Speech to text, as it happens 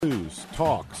News,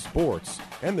 talk, sports,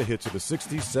 and the hits of the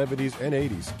 60s, 70s, and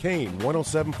 80s. Kane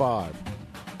 107.5.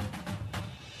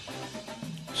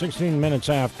 16 minutes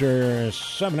after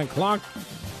 7 o'clock.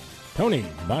 Tony,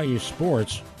 Bayou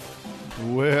Sports.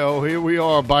 Well, here we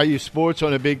are, Bayou Sports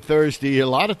on a big Thursday. A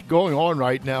lot of going on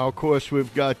right now. Of course,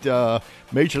 we've got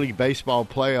Major League Baseball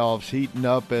playoffs heating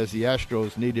up as the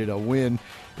Astros needed a win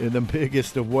in the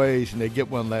biggest of ways, and they get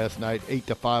one last night,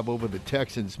 8-5 over the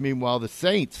Texans. Meanwhile, the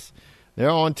Saints, they're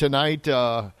on tonight.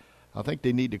 I think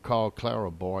they need to call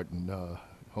Clara Barton,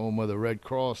 home of the Red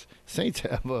Cross. Saints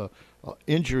have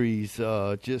injuries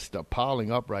just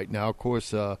piling up right now. Of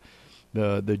course,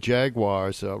 the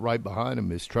Jaguars right behind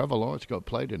them. Is Trevor Lawrence going to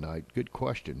play tonight? Good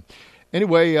question.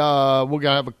 Anyway, we're going to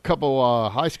have a couple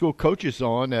high school coaches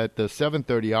on at the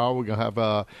 7:30 hour. We're going to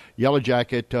have Yellow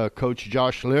Jacket coach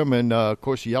Josh Liermann. Of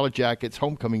course, the Yellow Jackets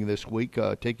homecoming this week,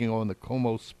 taking on the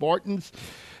Como Spartans.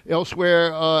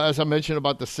 Elsewhere, as I mentioned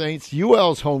about the Saints,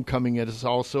 UL's homecoming is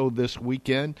also this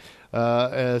weekend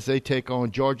as they take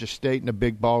on Georgia State in a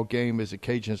big ball game as the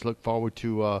Cajuns look forward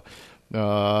to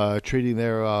treating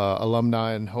their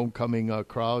alumni and homecoming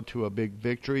crowd to a big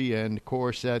victory. And, of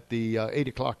course, at the 8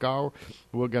 o'clock hour,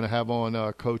 we're going to have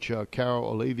on Coach Carroll,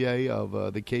 Olivier of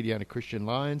the Acadiana Christian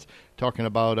Lions, talking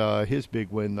about his big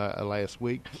win last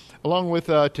week. Along with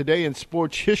Today in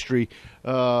Sports History,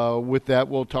 with that,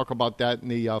 we'll talk about that in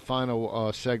the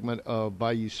final segment of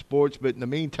Bayou Sports. But in the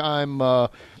meantime, a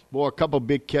couple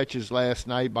big catches last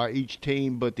night by each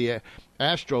team, but the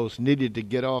Astros needed to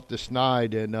get off the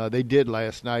snide, and they did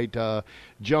last night.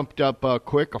 Jumped up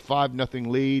quick, a 5-0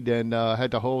 lead, and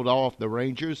had to hold off the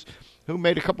Rangers, who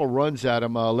made a couple runs at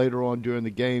them later on during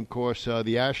the game. Of course,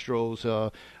 the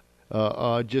Astros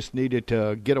just needed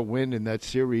to get a win in that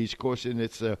series. Of course, and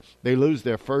they lose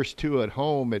their first two at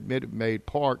home at Minute Maid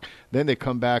Park. Then they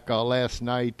come back last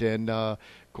night, and of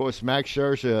course, Max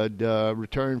Scherzer had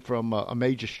returned from a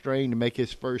major strain to make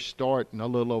his first start in a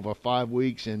little over 5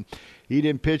 weeks, and he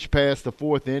didn't pitch past the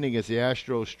fourth inning as the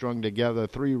Astros strung together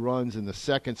 3 runs in the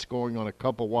second, scoring on a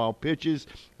couple wild pitches,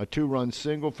 a 2-run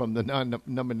single from the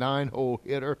number 9-hole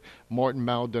hitter, Martin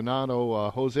Maldonado.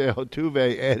 Jose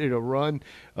Altuve added a run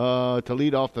to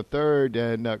lead off the third,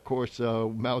 and, of course,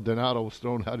 Maldonado was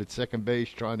thrown out at second base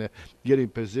trying to get in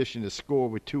position to score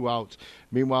with 2 outs.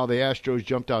 Meanwhile, the Astros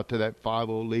jumped out to that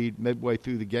 5-0 lead midway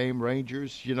through the game.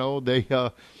 Rangers,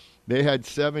 they had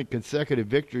 7 consecutive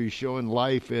victories, showing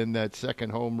life in that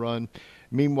second home run.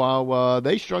 Meanwhile,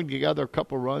 they strung together a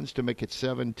couple runs to make it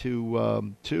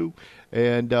 7-2,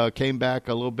 and came back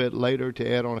a little bit later to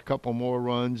add on a couple more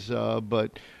runs.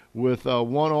 But with 1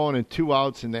 on and 2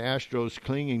 outs, and the Astros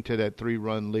clinging to that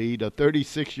 3-run lead, a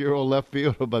 36-year-old left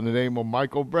fielder by the name of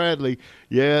Michael Bradley.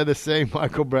 Yeah, the same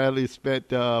Michael Bradley spent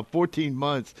 14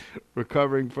 months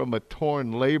recovering from a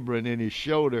torn labrum in his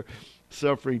shoulder,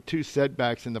 suffering 2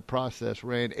 setbacks in the process,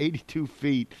 ran 82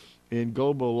 feet in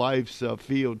Global Life's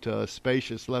field to a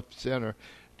spacious left center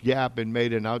gap and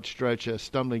made an outstretched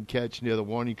stumbling catch near the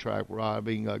warning track,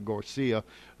 robbing Garcia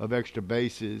of extra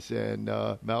bases. And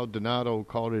Maldonado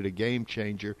called it a game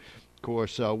changer. Of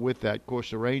course, with that, of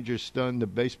course, the Rangers stunned the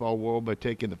baseball world by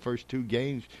taking the first 2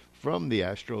 games from the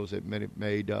Astros at Minute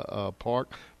Maid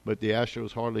Park, but the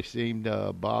Astros hardly seemed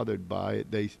bothered by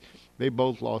it. They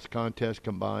both lost contests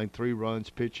combined, 3 runs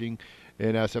pitching.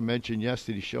 And as I mentioned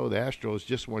yesterday's show, the Astros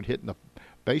just weren't hitting the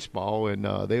baseball, and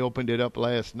they opened it up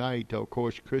last night. Of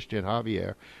course, Christian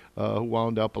Javier, who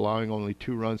wound up allowing only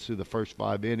 2 runs through the first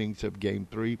 5 innings of Game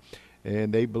 3.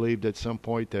 And they believed at some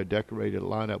point their decorated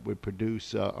lineup would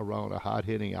produce around a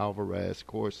hot-hitting Alvarez. Of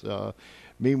course,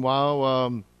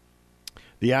 meanwhile,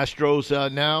 the Astros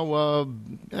now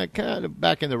kind of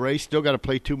back in the race. Still got to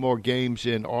play 2 more games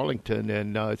in Arlington,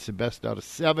 and it's the best out of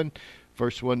 7.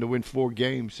 First one to win 4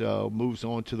 games moves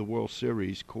on to the World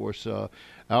Series. Of course,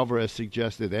 Alvarez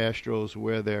suggested the Astros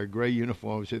wear their gray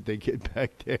uniforms if they get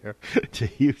back there to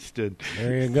Houston.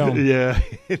 There you go. Yeah,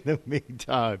 in the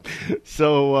meantime.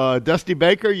 So, Dusty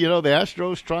Baker, the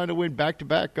Astros trying to win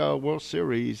back-to-back World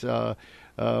Series,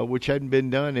 which hadn't been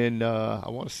done. And I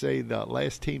want to say the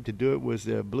last team to do it was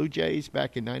the Blue Jays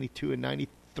back in 92 and 93.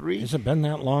 Has it been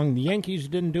that long? The Yankees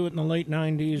didn't do it in the late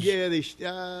 90s? Yeah, they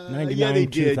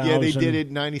did. 2000. Yeah, they did it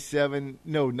in 97.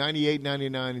 No, 98,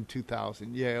 99, and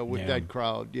 2000. Yeah, with that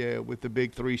crowd. Yeah, with the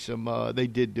big threesome. They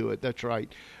did do it. That's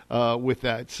right. With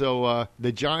that. So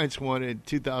the Giants won in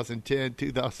 2010,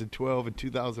 2012, and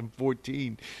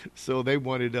 2014. So they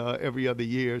won it every other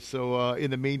year. So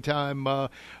in the meantime,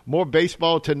 more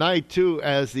baseball tonight, too,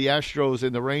 as the Astros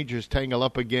and the Rangers tangle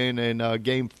up again in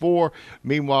Game 4.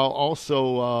 Meanwhile,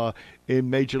 also in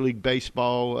Major League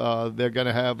Baseball, they're going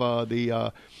to have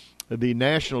the the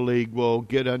National League will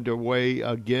get underway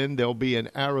again. They'll be in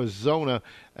Arizona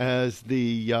as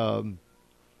the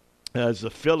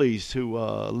Phillies, who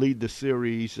lead the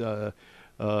series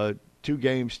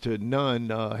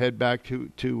 2-0, head back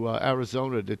to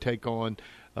Arizona to take on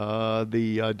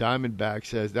the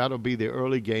Diamondbacks, as that'll be the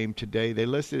early game today. They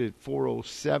listed it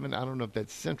 4:07. I don't know if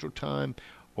that's Central Time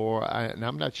and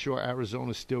I'm not sure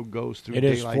Arizona still goes through it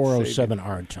is daylight 4:07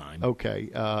 our time.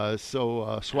 Okay,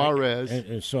 so Suarez.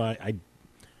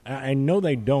 I know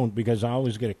they don't, because I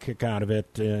always get a kick out of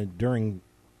it during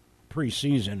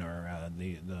preseason or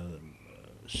the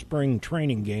spring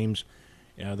training games.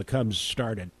 The Cubs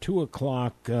start at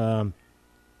 2:00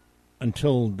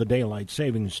 until the daylight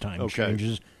savings time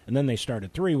changes, and then they start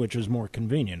at 3, which is more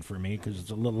convenient for me because it's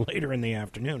a little later in the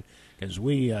afternoon, because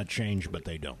we change, but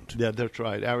they don't. Yeah, that's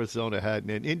right. Arizona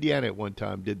hadn't, and Indiana at one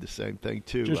time did the same thing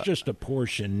too. Just a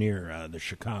portion near the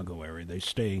Chicago area. They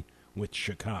stay with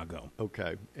Chicago.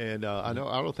 Okay, and I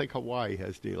don't think Hawaii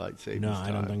has daylight savings time. No,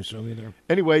 I don't think so either.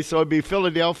 Anyway, so it'd be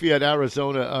Philadelphia at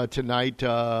Arizona tonight.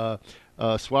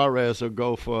 Suarez will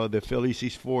go for the Phillies.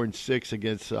 He's 4-6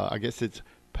 against. I guess it's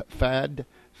Fad.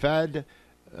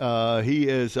 He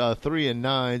is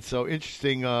 3-9. So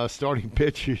interesting starting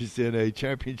pitchers in a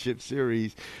championship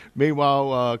series.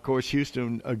 Meanwhile, of course,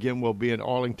 Houston again will be in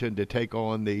Arlington to take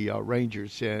on the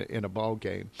Rangers in a ball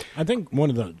game. I think one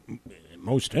of the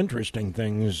most interesting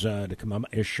things to come up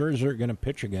is Scherzer going to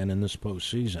pitch again in this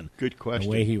postseason. Good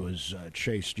question. The way he was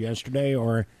chased yesterday,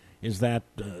 or is that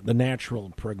the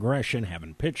natural progression?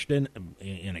 Haven't pitched in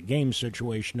a game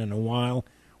situation in a while.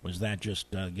 Was that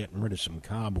just getting rid of some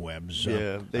cobwebs?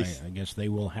 Yeah, I guess they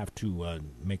will have to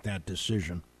make that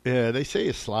decision. Yeah, they say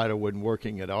his slider wasn't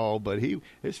working at all, but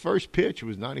his first pitch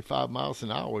was 95 miles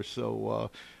an hour, so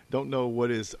don't know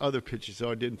what his other pitches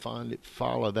are. Didn't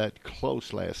follow that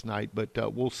close last night, but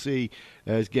we'll see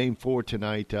as Game 4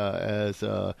 tonight as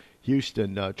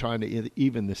Houston trying to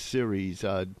even the series.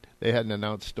 They hadn't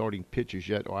announced starting pitchers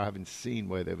yet, or I haven't seen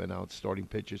where they've announced starting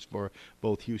pitchers for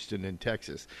both Houston and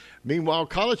Texas. Meanwhile,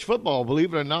 college football,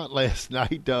 believe it or not, last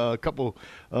night,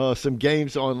 some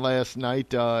games on last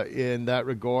night in that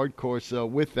regard. Of course,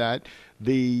 with that,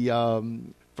 the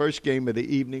first game of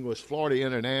the evening was Florida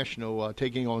International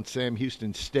taking on Sam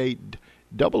Houston State.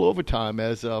 Double overtime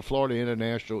as Florida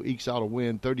International ekes out a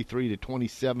win,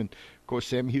 33-27. Of course,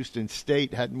 Sam Houston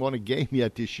State hadn't won a game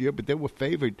yet this year, but they were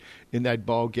favored in that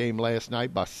ball game last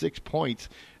night by 6 points,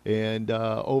 and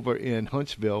over in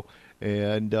Huntsville.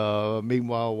 And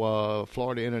meanwhile,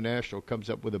 Florida International comes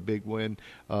up with a big win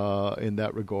in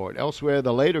that regard. Elsewhere,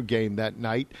 the later game that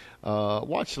night,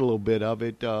 watched a little bit of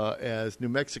it as New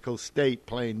Mexico State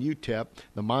playing UTEP,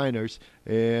 the Miners,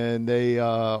 and they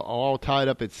all tied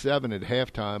up at 7 at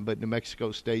halftime, but New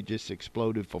Mexico State just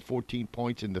exploded for 14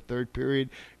 points in the third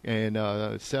period and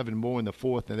 7 more in the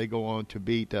fourth, and they go on to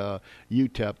beat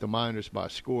UTEP, the Miners, by a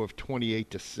score of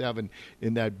 28-7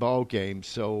 in that ball game.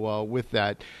 So with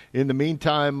that, in the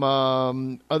meantime,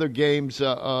 other games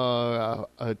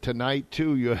tonight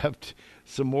too. You have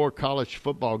some more college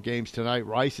football games tonight.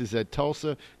 Rice is at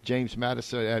Tulsa, James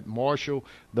Madison at Marshall.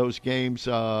 Those games,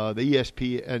 the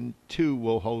ESPN2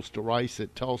 will host Rice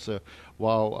at Tulsa,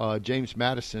 while James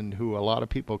Madison, who a lot of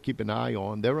people keep an eye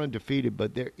on, they're undefeated,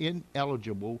 but they're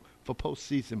ineligible for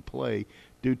postseason play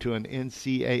due to an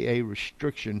NCAA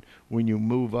restriction. When you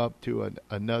move up to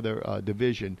another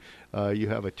division, you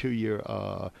have a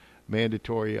 2-year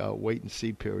mandatory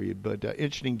wait-and-see period. But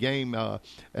interesting game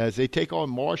as they take on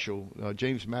Marshall.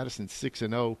 James Madison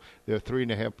 6-0. They're a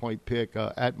 3.5-point pick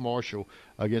at Marshall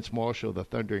against Marshall, the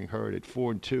Thundering Herd, at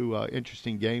 4-2.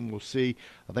 Interesting game. We'll see.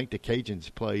 I think the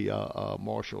Cajuns play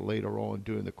Marshall later on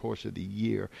during the course of the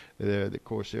year. Of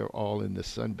course, they're all in the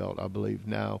Sun Belt, I believe,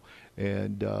 now.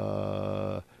 And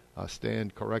I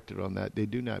stand corrected on that. They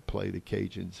do not play the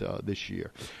Cajuns this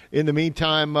year. In the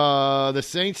meantime, the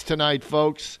Saints tonight,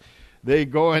 folks, they're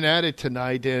going at it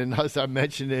tonight. And as I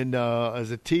mentioned as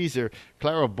a teaser,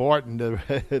 Clara Barton,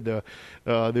 the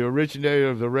originator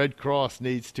of the Red Cross,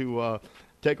 needs to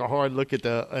take a hard look at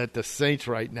the Saints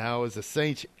right now. As the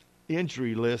Saints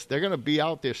injury list, they're going to be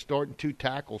out there starting 2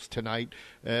 tackles tonight,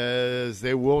 as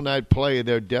they will not play.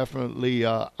 They're definitely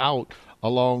out,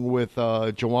 along with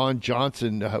Jawan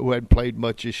Johnson, who hadn't played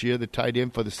much this year, the tight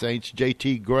end for the Saints.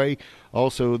 J.T. Gray,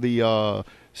 also the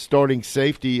starting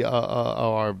safety,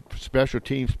 our special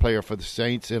teams player for the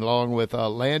Saints, along with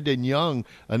Landon Young,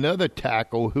 another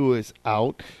tackle, who is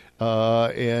out.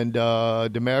 And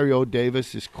Demario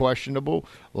Davis is questionable.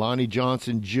 Lonnie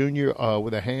Johnson Jr.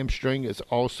 With a hamstring is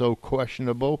also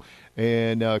questionable.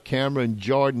 And Cameron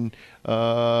Jordan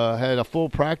had a full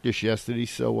practice yesterday,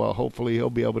 so hopefully he'll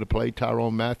be able to play.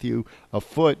 Tyrone Matthew, a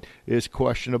foot, is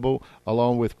questionable,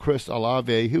 along with Chris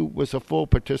Olave, who was a full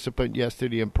participant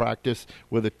yesterday in practice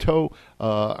with a toe.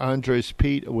 Andres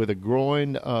Pete with a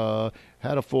groin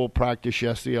had a full practice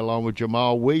yesterday, along with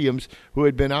Jamal Williams, who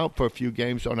had been out for a few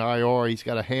games on IR. He's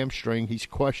got a hamstring. He's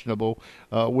questionable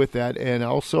with that. And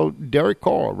also Derek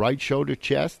Carr, right shoulder,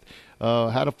 chest.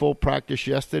 Had a full practice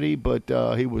yesterday, but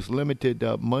he was limited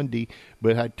Monday,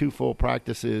 but had 2 full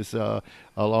practices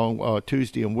along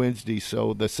Tuesday and Wednesday.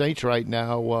 So the Saints right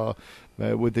now,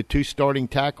 with the 2 starting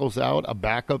tackles out, a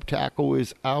backup tackle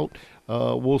is out.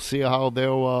 We'll see how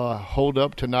they'll hold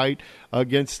up tonight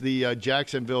against the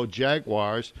Jacksonville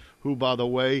Jaguars, who, by the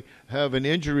way, have an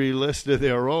injury list of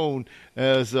their own,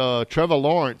 as Trevor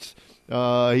Lawrence.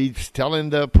 He's telling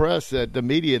the press, the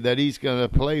media, that he's going to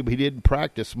play, but he didn't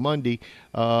practice Monday.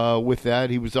 With that,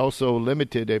 he was also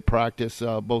limited at practice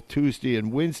both Tuesday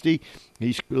and Wednesday.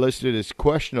 He's listed as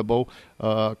questionable.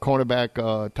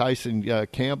 Cornerback Tyson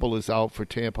Campbell is out for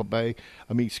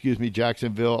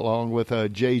Jacksonville, along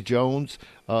with Jay Jones.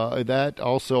 That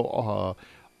also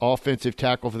offensive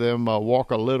tackle for them,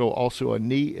 Walker Little, also a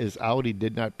knee, is out. He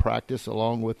did not practice,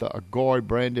 along with a guard,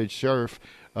 Brandon Scherf,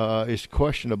 is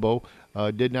questionable.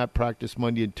 Did not practice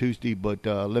Monday and Tuesday, but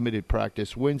limited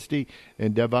practice Wednesday.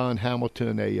 And Devon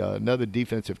Hamilton, another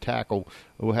defensive tackle,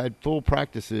 who had full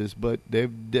practices, but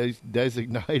they've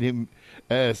designated him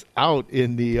as out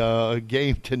in the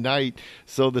game tonight.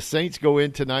 So the Saints go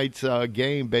in tonight's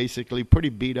game basically pretty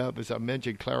beat up. As I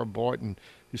mentioned, Clara Barton,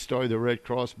 who started the Red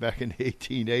Cross back in the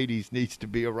 1880s, needs to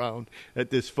be around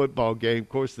at this football game. Of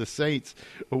course, the Saints,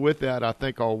 with that, I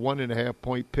think, are a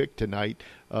 1.5-point pick tonight.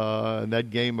 And that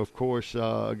game, of course,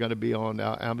 going to be on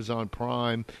Amazon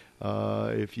Prime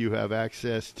if you have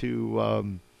access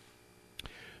to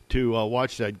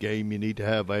watch that game. You need to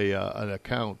have an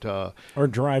account. Or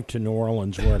drive to New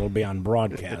Orleans, where it'll be on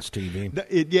broadcast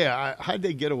TV. How'd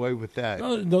they get away with that?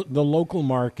 The local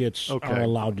markets are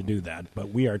allowed to do that,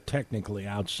 but we are technically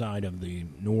outside of the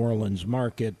New Orleans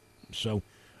market. So,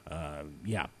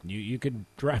 you could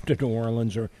drive to New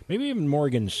Orleans, or maybe even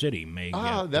Morgan City may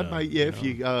get, that might, if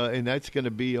you and that's going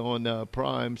to be on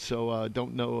Prime. So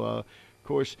don't know. Of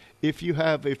course, if you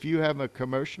have a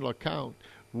commercial account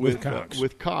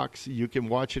with Cox, you can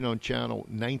watch it on channel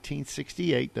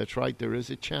 1968. That's right, there is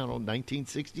a channel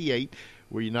 1968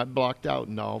 where you're not blocked out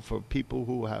and all, for people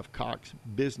who have Cox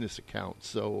business accounts.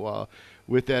 So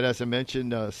with that, as I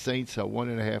mentioned, Saints a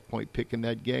 1.5-point pick in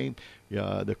that game.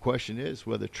 The question is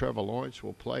whether Trevor Lawrence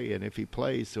will play, and if he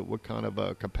plays, so what kind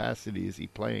of capacity is he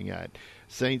playing at?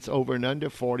 Saints over and under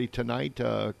 40 tonight.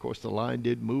 Of course, the line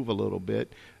did move a little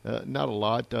bit, not a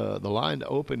lot. The line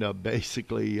opened up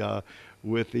basically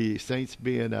with the Saints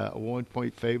being a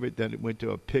 1-point favorite. Then it went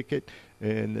to a picket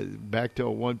and back to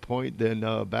a 1 point, then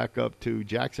back up to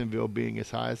Jacksonville being as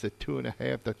high as a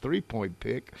 2.5 to 3-point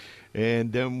pick.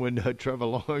 And then when Trevor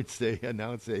Lawrence, they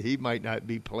announced that he might not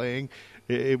be playing,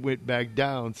 it went back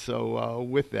down. So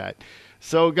with that,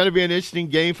 so going to be an interesting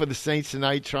game for the Saints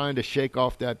tonight, trying to shake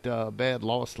off that bad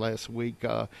loss last week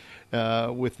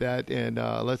with that. And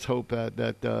let's hope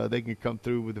that they can come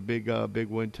through with a big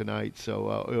win tonight.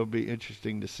 So it'll be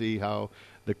interesting to see how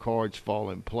the cards fall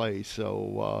in play.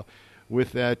 So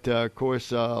with that, of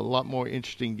course, a lot more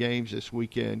interesting games this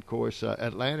weekend. Of course,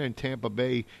 Atlanta and Tampa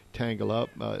Bay tangle up.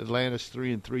 Atlanta's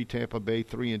 3-3, Tampa Bay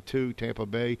 3-2. Tampa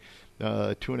Bay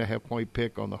 2.5-point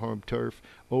pick on the home turf.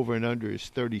 Over and under is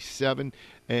 37.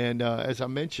 And as I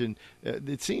mentioned,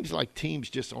 it seems like teams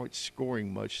just aren't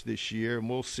scoring much this year, and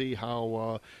we'll see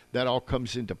how that all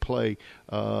comes into play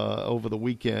over the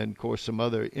weekend. Of course, some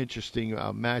other interesting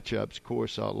matchups. Of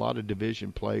course, a lot of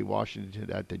division play. Washington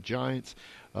at the Giants.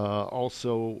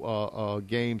 Also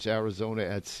games, Arizona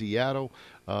at Seattle.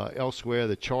 Elsewhere,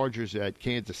 the Chargers at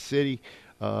Kansas City.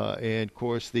 And, of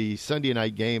course, the Sunday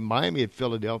night game, Miami at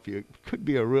Philadelphia, could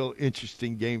be a real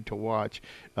interesting game to watch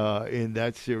in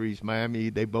that series. Miami,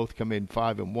 they both come in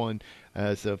 5-1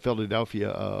 as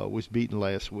Philadelphia was beaten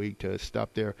last week to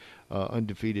stop their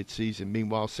undefeated season.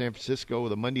 Meanwhile, San Francisco,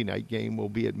 the Monday night game, will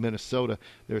be at Minnesota.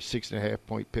 They're a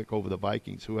 6.5-point pick over the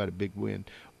Vikings, who had a big win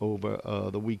over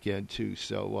the weekend, too.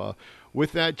 So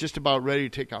with that, just about ready to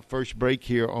take our first break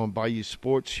here on Bayou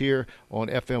Sports here on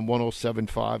FM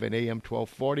 107.5 and AM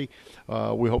 1240.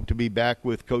 We hope to be back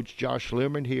with Coach Josh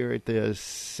Liermann here at the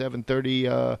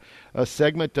 7:30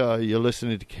 segment. You're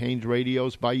listening to Canes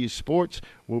Radio's Bayou Sports.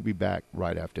 We'll be back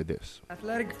right after this.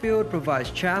 Athletic field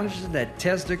provides challenges that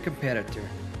test the competitor.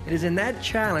 It is in that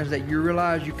challenge that you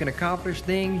realize you can accomplish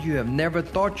things you have never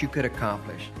thought you could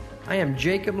accomplish. I am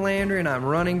Jacob Landry, and I'm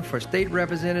running for state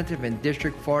representative in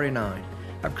District 49.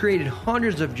 I've created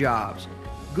hundreds of jobs,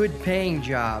 good-paying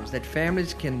jobs that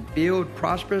families can build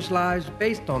prosperous lives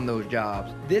based on those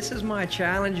jobs. This is my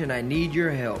challenge, and I need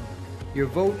your help. Your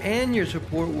vote and your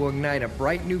support will ignite a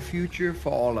bright new future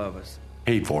for all of us.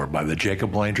 Paid for by the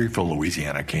Jacob Landry for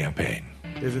Louisiana campaign.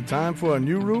 Is it time for a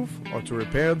new roof or to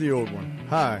repair the old one?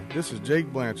 Hi, this is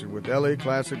Jake Blanchard with LA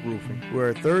Classic Roofing. We're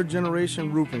a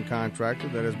third-generation roofing contractor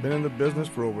that has been in the business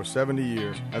for over 70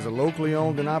 years. As a locally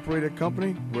owned and operated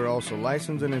company, we're also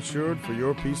licensed and insured for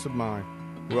your peace of mind.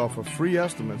 We offer free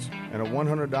estimates and a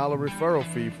 $100 referral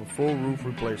fee for full roof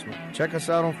replacement. Check us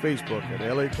out on Facebook at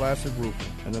LA Classic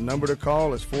Roofing, and the number to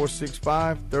call is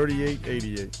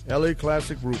 465-3888. LA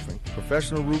Classic Roofing,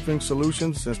 professional roofing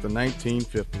solutions since the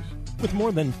 1950s. With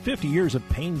more than 50 years of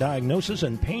pain diagnosis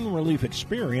and pain relief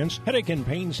experience, Headache and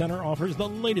Pain Center offers the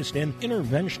latest in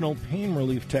interventional pain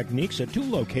relief techniques at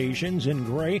 2 locations in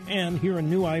Gray and here in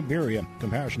New Iberia.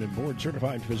 Compassionate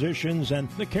board-certified physicians and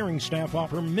the caring staff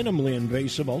offer minimally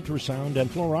invasive ultrasound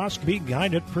and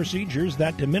fluoroscopy-guided procedures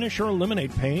that diminish or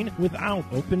eliminate pain without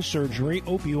open surgery,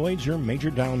 opioids, or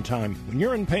major downtime. When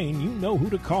you're in pain, you know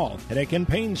who to call. Headache and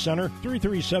Pain Center,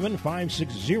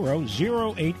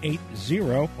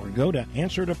 337-560-0880, or go to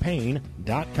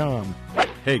answertopain.com.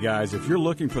 Hey guys, if you're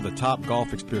looking for the top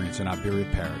golf experience in Iberia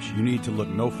Parish, you need to look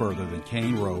no further than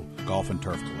Cane Row Golf and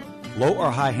Turf Club. Low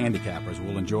or high handicappers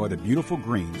will enjoy the beautiful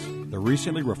greens, the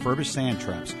recently refurbished sand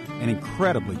traps, and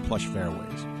incredibly plush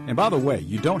fairways. And by the way,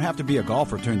 you don't have to be a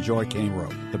golfer to enjoy Cane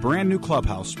Row. The brand new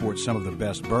clubhouse sports some of the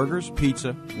best burgers,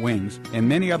 pizza, wings, and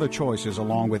many other choices,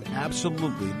 along with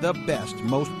absolutely the best,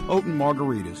 most potent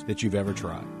margaritas that you've ever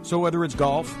tried. So whether it's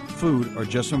golf, food, or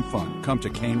just some fun, come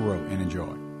to Cane Row and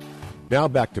enjoy. Now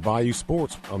back to Bayou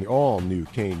Sports on the all-new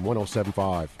Kane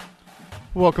 107.5.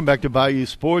 Welcome back to Bayou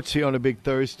Sports here on a big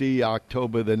Thursday,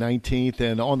 October the 19th.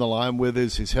 And on the line with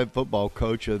us is head football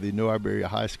coach of the New Iberia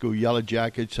High School Yellow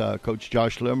Jackets, Coach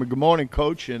Josh Liermann. Good morning,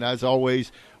 Coach, and as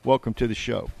always, welcome to the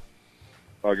show.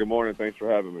 Good morning. Thanks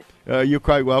for having me. You're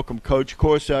quite welcome, Coach. Of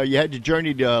course, you had your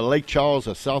journey to Lake Charles,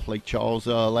 or South Lake Charles,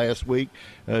 last week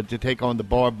to take on the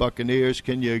Bar Buccaneers.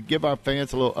 Can you give our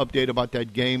fans a little update about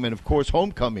that game and, of course,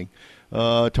 homecoming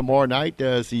tomorrow night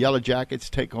as the Yellow Jackets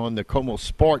take on the Como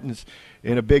Spartans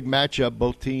in a big matchup?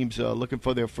 Both teams looking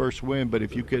for their first win. But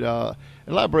if you could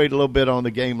elaborate a little bit on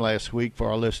the game last week for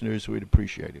our listeners, we'd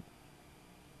appreciate it.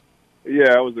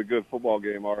 Yeah, it was a good football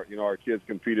game. Our kids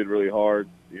competed really hard.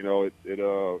 It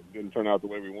didn't turn out the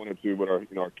way we wanted to, but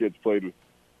our kids played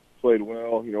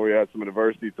well. We had some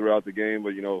adversity throughout the game,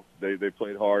 but they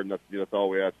played hard, and that's all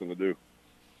we asked them to do.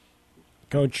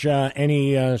 Coach,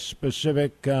 any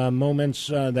specific moments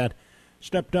that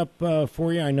stepped up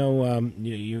for you? I know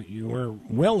you were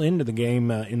well into the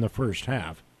game in the first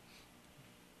half.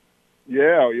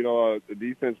 Yeah, the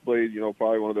defense played,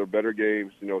 probably one of their better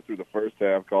games, through the first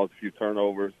half, caused a few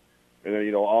turnovers. And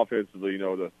then, offensively,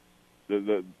 the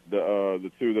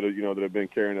two that have been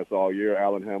carrying us all year,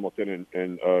 Allen Hamilton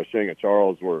and Shanga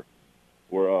Charles were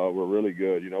really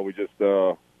good. We just,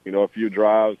 a few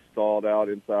drives stalled out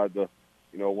inside the,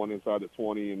 one inside the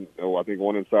 20 and I think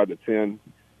one inside the 10.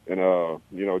 And,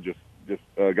 just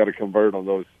got to convert on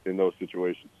those in those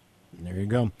situations. There you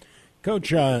go. Coach,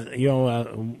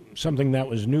 something that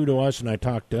was new to us, and I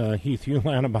talked to Heath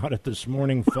Ulan about it this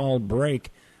morning, fall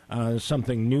break,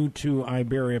 something new to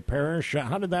Iberia Parish.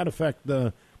 How did that affect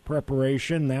the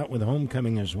preparation, that with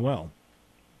homecoming as well?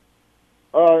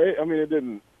 It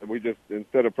didn't. We just,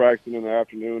 instead of practicing in the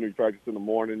afternoon, we practiced in the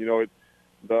morning.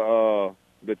 The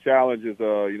challenge is,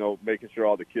 making sure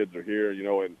all the kids are here,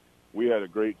 and we had a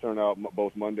great turnout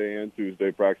both Monday and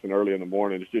Tuesday practicing early in the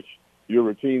morning. It's just your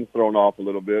routine's thrown off a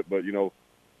little bit, but,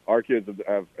 our kids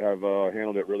have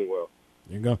handled it really well.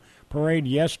 There you go. Parade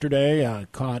yesterday,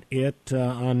 caught it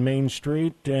on Main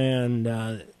Street, and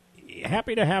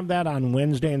happy to have that on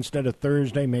Wednesday instead of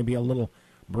Thursday, maybe a little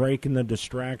break in the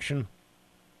distraction.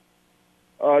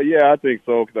 Yeah, I think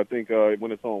so, because I think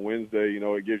when it's on Wednesday,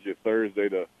 it gives you Thursday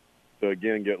to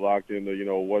again get locked into,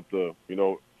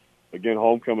 again,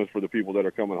 homecoming is for the people that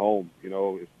are coming home.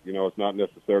 It's not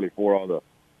necessarily for all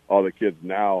the kids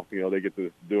now. They get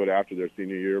to do it after their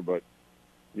senior year. But,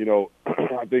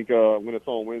 I think when it's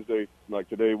on Wednesday, like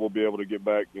today, we'll be able to get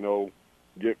back,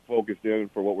 get focused in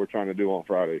for what we're trying to do on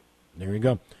Friday. There you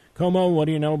go. Como, what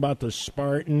do you know about the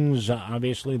Spartans?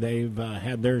 Obviously, they've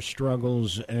had their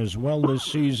struggles as well this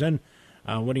season.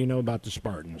 What do you know about the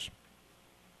Spartans?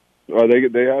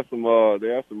 They have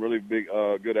some really big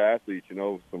good athletes.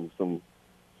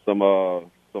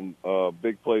 Some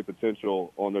big play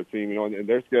potential on their team. And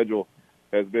their schedule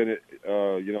has been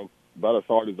about as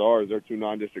hard as ours. They're 2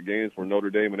 non-district games for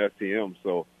Notre Dame and STM.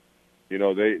 So,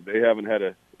 they haven't had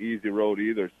an easy road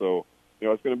either. So,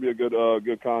 it's going to be a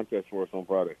good contest for us on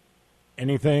Friday.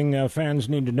 Anything fans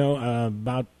need to know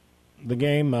about the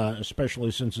game,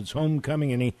 especially since it's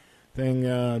homecoming?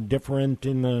 Anything different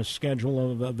in the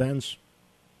schedule of events?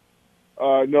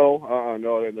 No.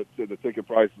 And the ticket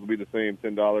prices will be the same: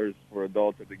 $10 for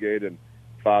adults at the gate and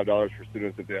 $5 for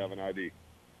students if they have an ID.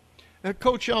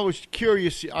 Coach, I was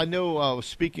curious. I know I was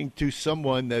speaking to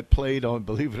someone that played on,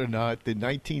 believe it or not, the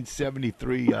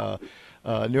 1973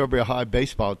 Newberry High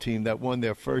baseball team that won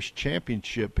their first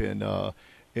championship in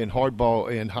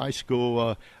hardball in high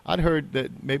school. I'd heard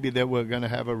that maybe they were going to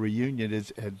have a reunion.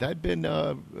 Had that been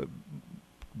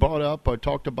brought up or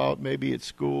talked about maybe at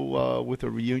school with a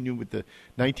reunion with the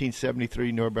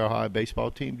 1973 Newberry High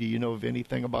baseball team? Do you know of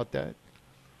anything about that?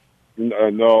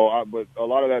 No, but a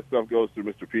lot of that stuff goes through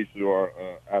Mr. Peaches, our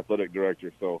athletic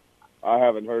director. So I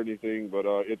haven't heard anything, but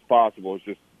it's possible. It's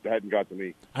just it hadn't got to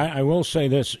me. I will say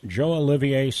this. Joe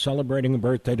Olivier, celebrating a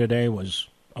birthday today, was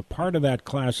a part of that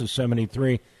class of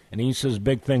 73, and he says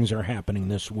big things are happening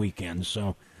this weekend,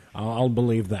 so I'll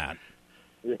believe that.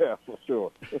 Yeah, for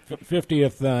sure.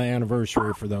 50th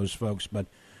anniversary for those folks. But,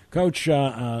 Coach,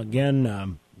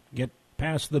 again, get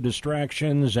past the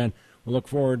distractions, and we'll look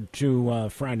forward to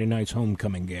Friday night's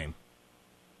homecoming game.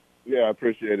 Yeah, I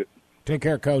appreciate it. Take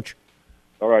care, Coach.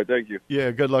 All right, thank you.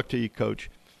 Yeah, good luck to you, Coach.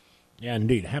 Yeah,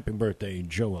 indeed. Happy birthday,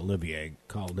 Joe Olivier.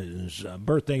 Called his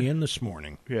birthday in this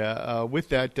morning. Yeah, with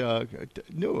that,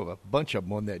 knew of a bunch of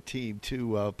them on that team,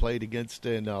 too, played against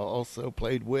and also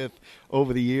played with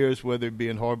over the years, whether it be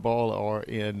in hardball or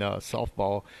in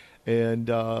softball. And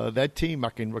that team,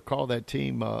 I can recall that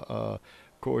team, of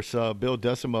course, Bill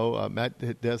Decimo, Matt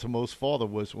Decimo's father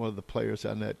was one of the players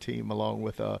on that team, along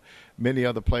with many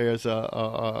other players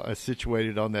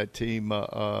situated on that team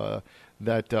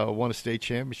that won a state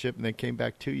championship and then came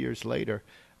back 2 years later,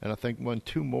 and I think won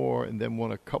 2 more and then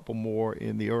won a couple more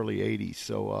in the early 80s.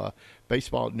 So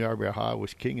baseball at Newberry High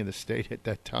was king in the state at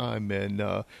that time,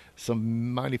 and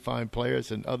some mighty fine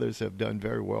players, and others have done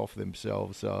very well for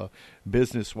themselves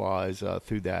business-wise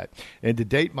through that. And to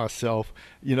date myself,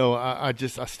 I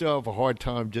still have a hard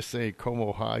time just saying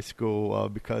Como High School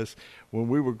because when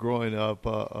we were growing up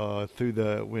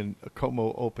when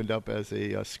Como opened up as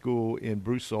a school in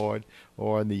Broussard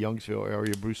or in the Youngsville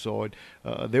area, Broussard,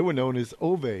 they were known as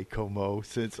Ove Como.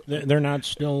 Since they're not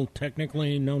still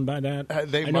technically known by that.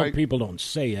 I know people don't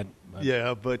say it.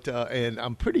 Yeah, but and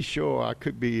I'm pretty sure I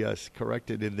could be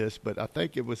corrected in this, but I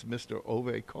think it was Mr.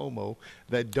 Ove Como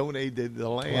that donated the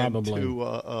land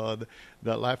to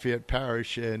the Lafayette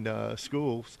Parish and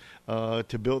schools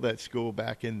to build that school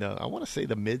back in I want to say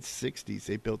the mid '60s.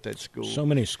 They built that school. So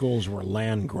many schools were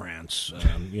land grants.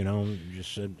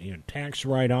 Just tax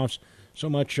write-offs. So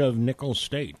much of Nickel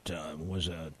State was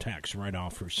a tax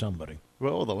write-off for somebody.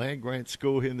 Well, the land grant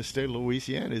school here in the state of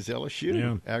Louisiana is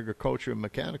LSU, Agriculture and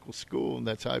Mechanical School, and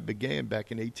that's how it began back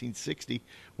in 1860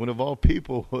 when, of all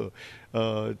people,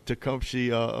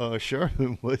 Tecumseh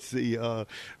Sherman was the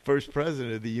first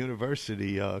president of the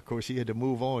university. Of course, he had to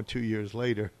move on 2 years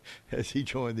later as he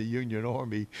joined the Union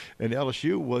Army, and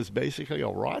LSU was basically a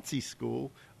ROTC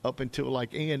school up until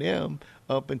like A&M,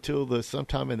 up until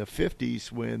sometime in the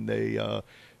 50s when they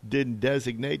didn't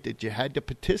designate that you had to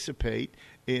participate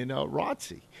in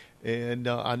ROTC. And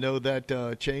I know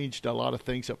that changed a lot of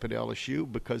things up at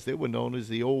LSU because they were known as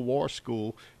the old war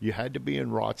school. You had to be in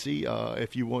ROTC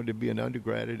if you wanted to be an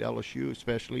undergrad at LSU,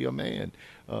 especially a man.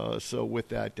 So with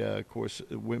that, of course,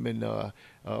 women,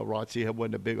 ROTC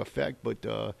wasn't a big effect,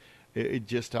 but it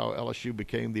just how LSU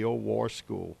became the old war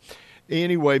school.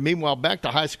 Anyway, meanwhile, back to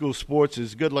high school sports.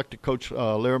 Is good luck to Coach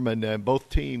Liermann and both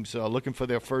teams looking for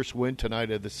their first win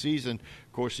tonight of the season.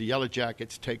 Of course, the Yellow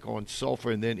Jackets take on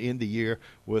Sulphur and then end the year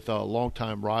with a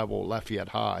longtime rival, Lafayette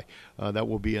High. That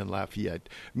will be in Lafayette.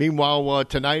 Meanwhile,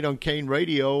 tonight on Kane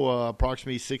Radio,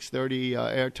 approximately 6:30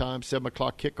 airtime, 7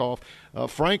 o'clock kickoff,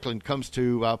 Franklin comes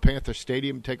to Panther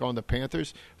Stadium to take on the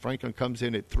Panthers. Franklin comes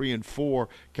in at 3-4.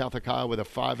 Catholic High with a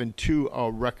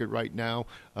 5-2 record right now.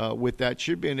 With that,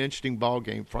 should be an interesting ball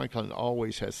game. Franklin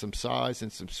always has some size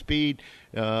and some speed.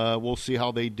 We'll see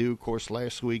how they do. Of course,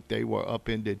 last week they were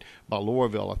upended by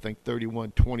Loreauville, I think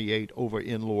 31-28 over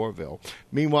in Loreauville.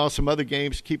 Meanwhile, some other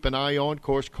games keep an eye on. Of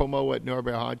course, Como also at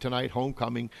Norbury High tonight,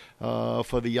 homecoming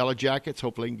for the Yellow Jackets.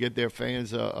 Hopefully they can get their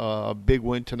fans a big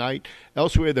win tonight.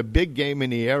 Elsewhere, the big game in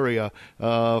the area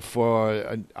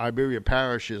for Iberia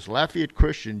Parish is Lafayette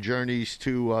Christian journeys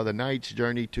to the Knights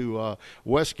journey to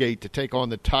Westgate to take on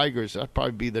the Tigers. That'll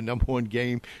probably be the number one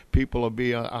game people will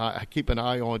be keep an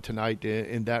eye on tonight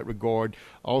in that regard.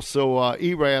 Also,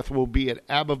 Erath will be at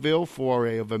Abbeville for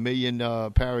a Vermilion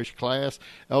Parish class.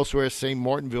 Elsewhere, St.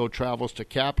 Martinville travels to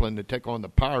Kaplan to take on the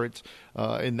Pirates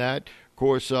in that. Of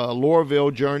course,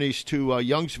 Lorville journeys to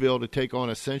Youngsville to take on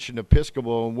Ascension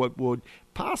Episcopal in what would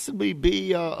possibly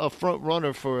be a front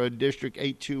runner for a District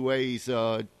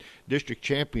 8-2A's district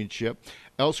championship.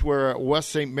 Elsewhere, West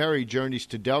St. Mary journeys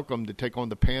to Delcombe to take on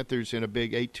the Panthers in a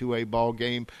big 8-2A ball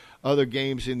game. Other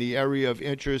games in the area of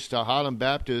interest, Highland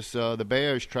Baptist, the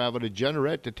Bears travel to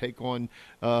Jeanerette to take on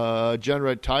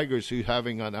Jeanerette Tigers, who's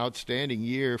having an outstanding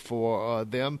year for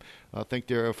them. I think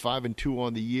they're 5-2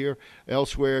 on the year.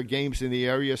 Elsewhere, games in the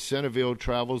area, Centerville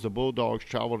travels, the Bulldogs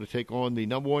travel to take on the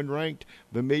number one ranked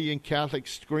Vermilion Catholic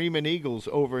Screaming Eagles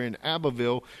over in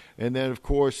Abbeville. And then, of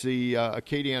course, the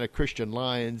Acadiana Christian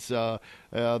Lions,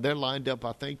 they're lined up,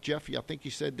 I think, Jeff, I think you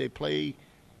said they play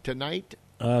tonight?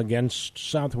 Against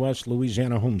Southwest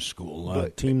Louisiana Homeschool, a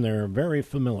team they're very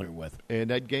familiar with. And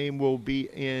that game will be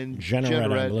in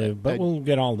Jeanerette, I believe. But we'll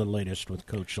get all the latest with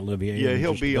Coach Olivier. Yeah,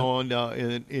 he'll be on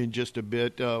in just a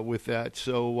bit with that.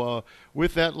 So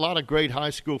with that, a lot of great high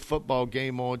school football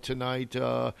game on tonight.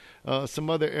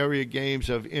 Some other area games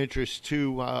of interest,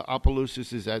 too.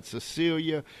 Opelousas is at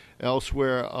Cecilia.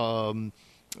 Elsewhere,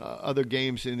 other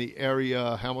games in the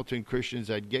area, Hamilton Christians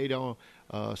at Gaydon.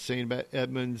 St.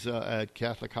 Edmunds at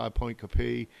Catholic High Point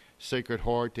Capee. Sacred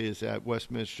Heart is at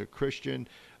Westminster Christian.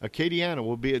 Acadiana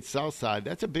will be at Southside.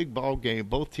 That's a big ball game.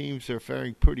 Both teams are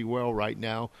faring pretty well right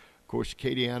now. Of course,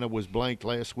 Acadiana was blanked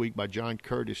last week by John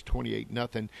Curtis,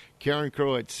 28-0. Karen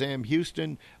Crow at Sam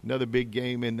Houston, another big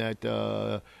game in that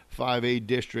 5A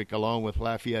district, along with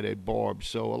Lafayette at Barb.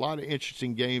 So a lot of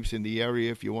interesting games in the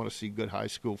area if you want to see good high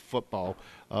school football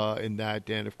in that.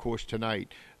 And, of course,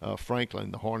 tonight,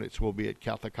 Franklin, the Hornets, will be at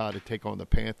Catholic High to take on the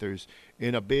Panthers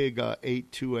in a big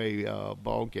 8-2A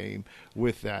ball game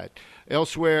with that.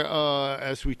 Elsewhere,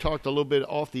 as we talked a little bit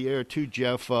off the air too,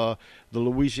 Jeff, the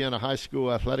Louisiana High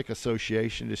School Athletic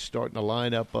Association is starting to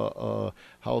line up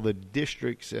how the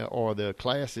districts or the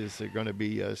classes are going to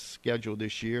be scheduled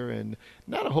this year, and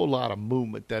not a whole lot of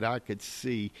movement that I could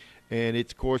see. And,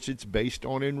 of course, it's based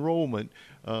on enrollment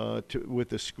with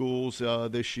the schools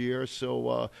this year.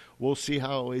 So we'll see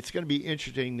how – it's going to be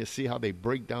interesting to see how they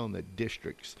break down the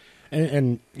districts.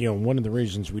 And you know, one of the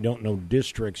reasons we don't know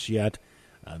districts yet,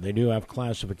 they do have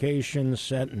classifications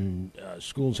set, and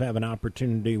schools have an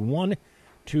opportunity, one,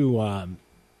 to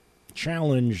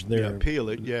challenge their appeal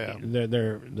it,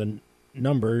 the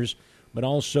numbers, but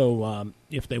also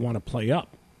if they want to play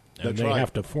up. They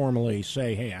have to formally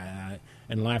say, hey,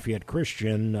 and Lafayette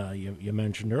Christian, you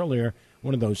mentioned earlier,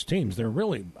 one of those teams. They're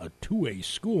really a 2A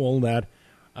school that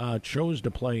chose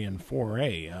to play in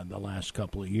 4A the last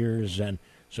couple of years, and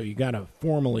so you got to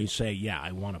formally say, yeah,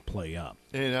 I want to play up.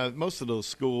 And most of those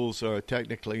schools are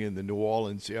technically in the New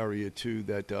Orleans area, too,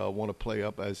 that want to play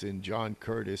up, as in John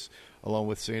Curtis, along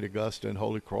with St. Augustine.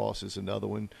 Holy Cross is another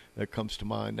one that comes to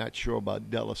mind. Not sure about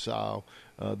De La Salle.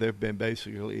 They've been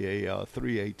basically a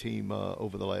 3A team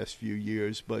over the last few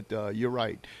years. But you're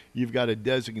right. You've got to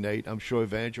designate. I'm sure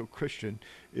Evangel Christian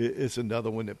is another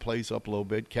one that plays up a little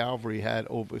bit. Calvary had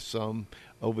over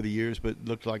the years, but it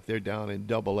looks like they're down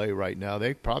in AA right now.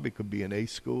 They probably could be an A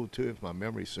school, too, if my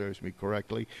memory serves me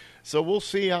correctly. So we'll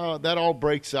see how that all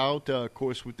breaks out, of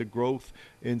course, with the growth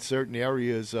in certain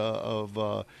areas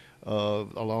along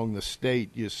the state.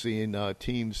 You're seeing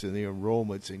teams and the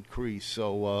enrollments increase.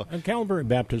 So Calvary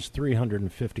Baptist,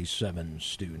 357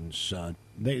 students.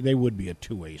 They would be a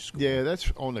 2A school. Yeah,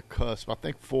 that's on the cusp. I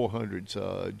think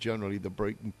 400's generally the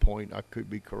breaking point. I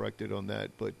could be corrected on that,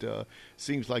 but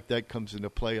seems like that comes into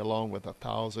play along with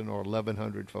 1,000 or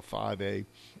 1,100 for 5A.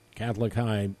 Catholic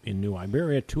High in New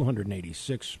Iberia,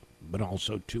 286, but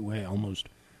also 2A, almost.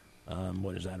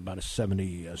 What is that, about a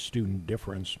 70 student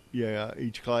difference? Yeah,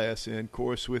 each class. And, of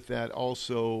course, with that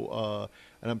also,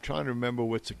 and I'm trying to remember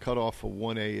what's the cutoff for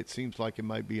 1A. It seems like it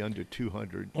might be under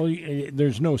 200. Well,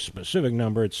 there's no specific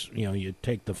number. It's, you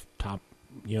take the top,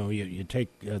 you take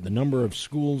the number of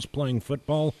schools playing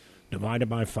football, divided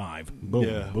by 5.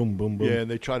 Boom, boom, boom, boom. Yeah,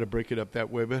 and they try to break it up that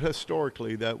way. But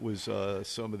historically, that was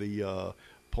some of the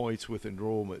points with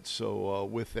enrollment. So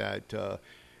with that,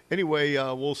 anyway,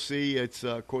 we'll see. It's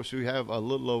of course, we have a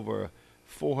little over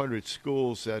 400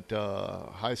 schools at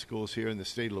high schools here in the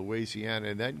state of Louisiana,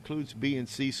 and that includes B and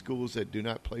C schools that do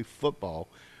not play football.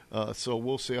 So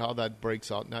we'll see how that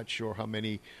breaks out. Not sure how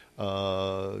many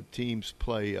teams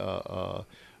play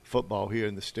football here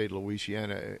in the state of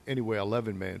Louisiana. Anyway,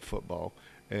 11-man football.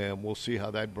 And we'll see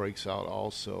how that breaks out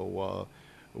also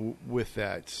with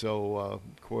that. So, of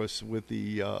course, with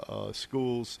the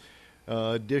schools,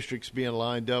 districts being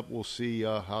lined up, we'll see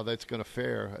how that's going to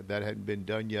fare. That hadn't been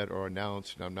done yet or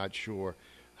announced, and I'm not sure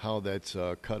how that's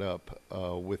cut up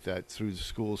with that through the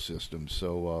school system.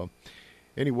 So,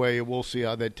 anyway, we'll see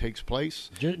how that takes place.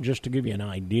 Just to give you an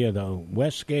idea, though,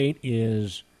 Westgate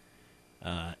is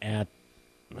at,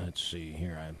 let's see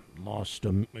here, I lost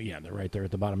them. Yeah, they're right there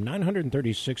at the bottom.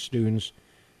 936 students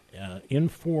in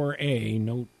 4A,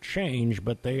 no change,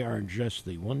 but they are just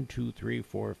the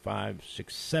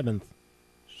 7th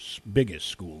biggest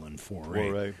school in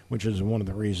 4A, which is one of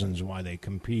the reasons why they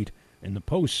compete in the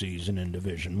postseason in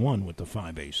Division I with the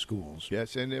 5A schools.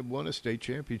 Yes, and they won a state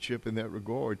championship in that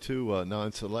regard, too,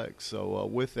 non-select. So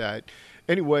with that,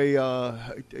 anyway,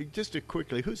 just to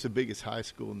quickly, who's the biggest high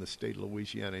school in the state of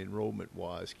Louisiana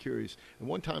enrollment-wise? Curious. And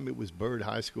one time it was Byrd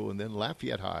High School, and then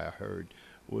Lafayette High, I heard,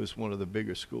 was one of the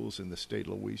bigger schools in the state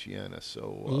of Louisiana.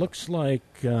 So looks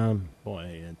like,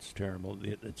 boy, it's terrible.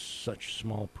 It's such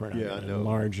small print. Yeah, I know.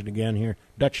 Enlarge it again here.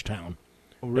 Dutchtown.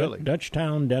 Oh, really?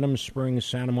 Dutchtown, Denham Springs,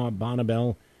 Santa Maria,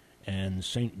 Bonnabel, and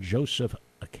St. Joseph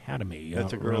Academy.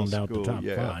 That's a girls' round out school. the top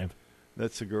yeah. 5.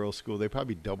 That's a girls' school. They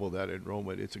probably double that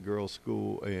enrollment. It's a girls'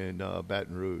 school in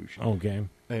Baton Rouge. Okay.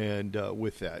 And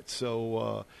with that.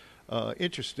 So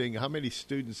interesting. How many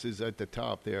students is at the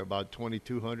top there? About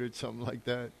 2,200, something like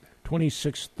that?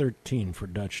 2613 for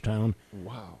Dutchtown.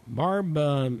 Wow. Barb,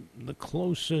 the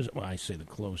closest, well, I say the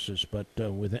closest, but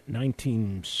with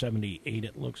 1978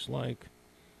 it looks like.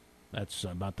 That's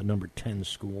about the number 10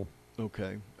 school.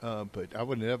 Okay. But I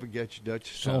would never get you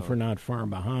Dutchtown. Sulphur not far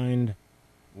behind.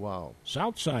 Wow.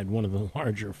 Southside, one of the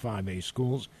larger 5A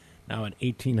schools, now at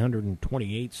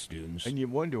 1,828 students. And you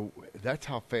wonder, that's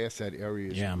how fast that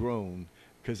area has grown,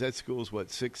 because that school's,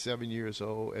 6-7 years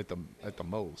old at the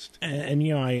most. And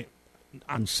you know,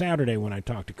 on Saturday when I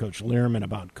talked to Coach Liermann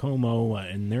about Como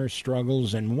and their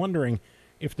struggles, and wondering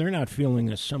if they're not feeling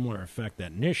a similar effect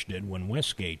that NISH did when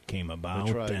Westgate came about.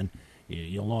 That's right. And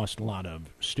you lost a lot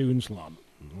of students, a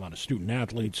lot of student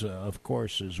athletes, of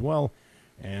course, as well.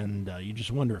 And you just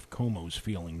wonder if Como's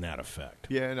feeling that effect.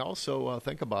 Yeah, and also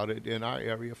think about it, in our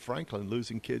area, Franklin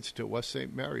losing kids to West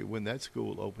St. Mary when that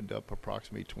school opened up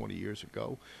approximately 20 years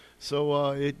ago.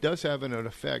 So it does have an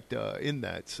effect in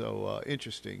that. So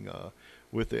interesting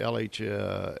with the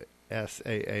LHSAA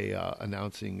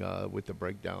announcing with the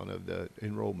breakdown of the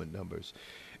enrollment numbers.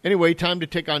 Anyway, time to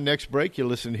take our next break. You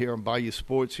listen here on Bayou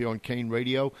Sports here on Kane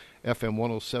Radio, FM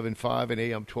 107.5 and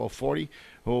AM 1240.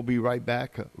 We'll be right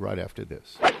back right after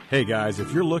this. Hey guys,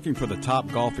 if you're looking for the top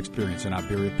golf experience in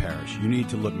Iberia Parish, you need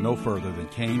to look no further than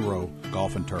Cane Row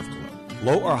Golf and Turf Club.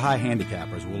 Low or high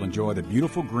handicappers will enjoy the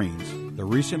beautiful greens, the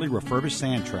recently refurbished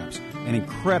sand traps, and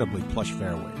incredibly plush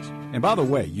fairways. And by the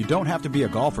way, you don't have to be a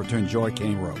golfer to enjoy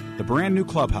Cane Row. The brand new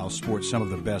clubhouse sports some of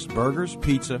the best burgers,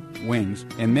 pizza, wings,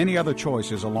 and many other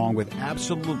choices, along with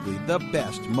absolutely the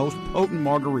best, most potent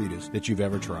margaritas that you've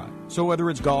ever tried. So whether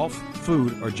it's golf,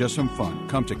 food, or just some fun,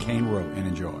 come to Cane Row and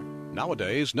enjoy.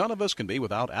 Nowadays, none of us can be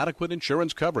without adequate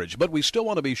insurance coverage, but we still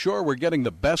want to be sure we're getting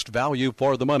the best value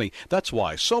for the money. That's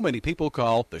why so many people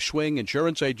call the Schwing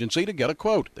Insurance Agency to get a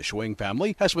quote. The Schwing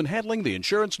family has been handling the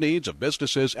insurance needs of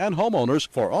businesses and homeowners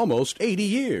for almost 80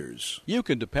 years. You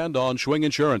can depend on Schwing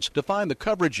Insurance to find the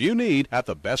coverage you need at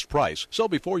the best price. So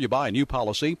before you buy a new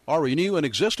policy or renew an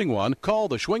existing one, call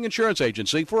the Schwing Insurance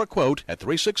Agency for a quote at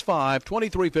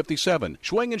 365-2357.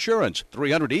 Schwing Insurance,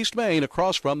 300 East Main,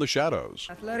 across from the Shadows.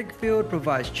 Athletic field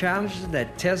provides challenges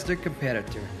that test their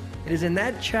competitor. It is in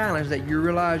that challenge that you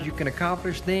realize you can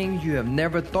accomplish things you have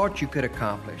never thought you could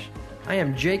accomplish. I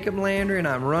am Jacob Landry, and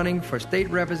I'm running for state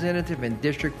representative in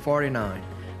District 49.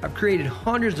 I've created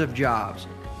hundreds of jobs,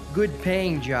 good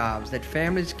paying jobs that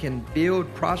families can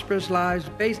build prosperous lives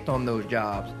based on those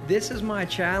jobs. This is my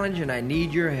challenge, and I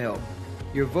need your help.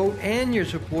 Your vote and your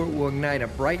support will ignite a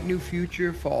bright new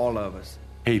future for all of us.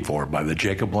 Paid for by the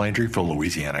Jacob Landry for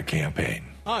Louisiana campaign.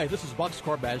 Hi, this is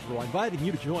Boxcar Badgerville, inviting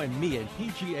you to join me and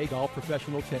PGA golf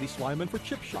professional Teddy Slyman for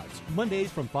Chip Shots.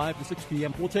 Mondays from 5 to 6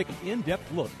 p.m., we'll take an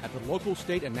in-depth look at the local,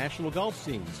 state, and national golf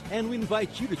scenes. And we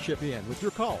invite you to chip in with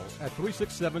your calls at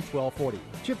 367-1240.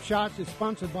 Chip Shots is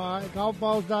sponsored by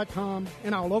GolfBalls.com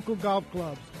and our local golf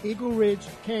clubs, Eagle Ridge,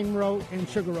 Cane Row, and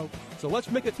Sugar Oak. So let's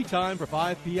make it tea time for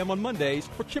 5 p.m. on Mondays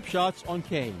for Chip Shots on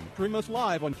Kane. Stream us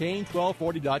live on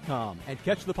Kane1240.com and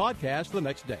catch the podcast the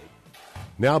next day.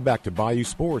 Now back to Bayou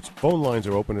Sports. Phone lines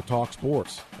are open to talk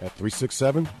sports at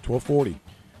 367-1240.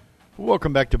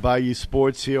 Welcome back to Bayou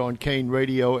Sports here on Kane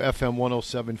Radio, FM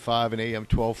 107.5 and AM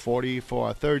 1240 for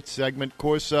our third segment. Of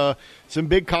course, some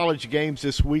big college games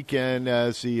this weekend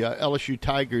as the LSU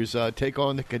Tigers take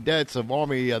on the Cadets of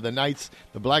Army. The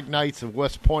Black Knights of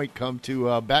West Point come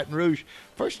to Baton Rouge.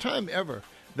 First time ever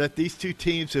that these two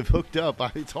teams have hooked up.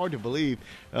 It's hard to believe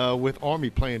with Army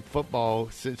playing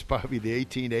football since probably the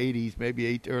 1880s,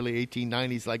 maybe early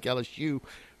 1890s, like LSU,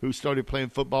 who started playing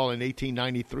football in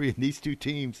 1893. And these two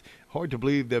teams, hard to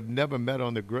believe they've never met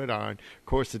on the gridiron. Of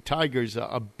course, the Tigers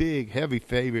are big, heavy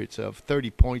favorites of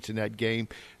 30 points in that game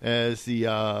as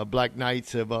the Black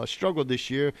Knights have struggled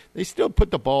this year. They still put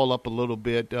the ball up a little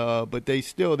bit, but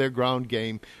their ground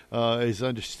game is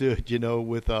understood,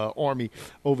 with Army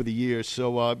over the years.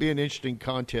 So it'll be an interesting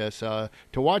contest. To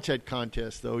watch that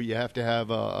contest, though, you have to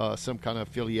have some kind of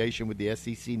affiliation with the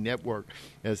SEC network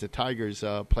as the Tigers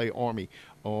play Army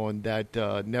on that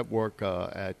network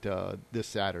at this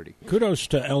Saturday. Kudos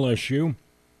to LSU.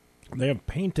 They have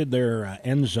painted their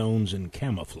end zones in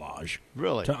camouflage.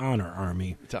 Really? To honor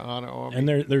Army. To honor Army. And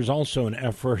there's also an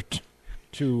effort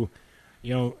to,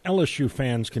 LSU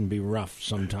fans can be rough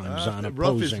sometimes on opposing.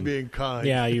 Rough is being kind.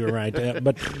 Yeah, you're right.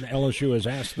 But LSU has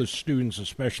asked the students,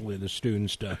 especially the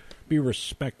students, to be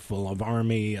respectful of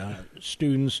Army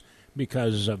students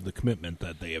because of the commitment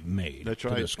that they have made to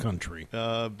this country.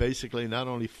 Basically, not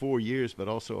only 4 years, but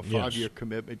also a 5-year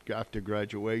commitment after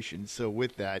graduation. So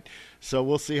with that,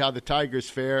 we'll see how the Tigers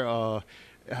fare.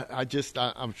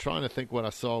 I'm trying to think what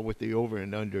I saw with the over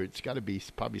and under. It's got to be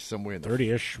probably somewhere in the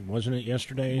 30-ish, wasn't it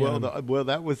yesterday? Well,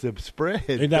 that was the spread.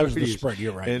 That was the spread.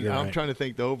 You're right. And I'm trying to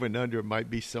think the over and under might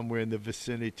be somewhere in the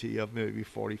vicinity of maybe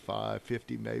 45,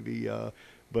 50, maybe.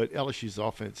 But LSU's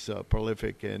offense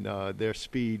prolific, and their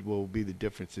speed will be the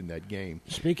difference in that game.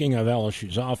 Speaking of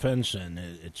LSU's offense and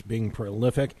it's being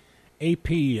prolific, AP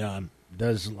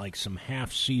does like some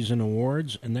half-season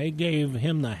awards, and they gave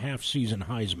him the half-season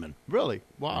Heisman. Really?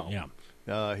 Wow. Yeah.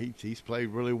 He's played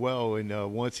really well,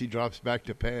 and once he drops back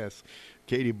to pass,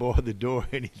 Katie barred the door.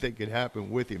 Anything could happen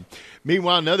with him.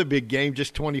 Meanwhile, another big game,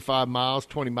 just 20 miles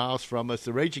from us.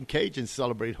 The Raging Cajuns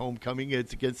celebrate homecoming.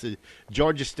 It's against the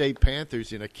Georgia State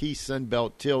Panthers in a key Sun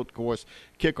Belt tilt. Of course,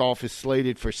 kickoff is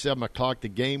slated for 7 o'clock. The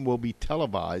game will be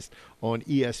televised on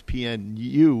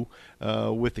ESPNU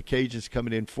with the Cajuns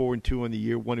coming in 4-2 on the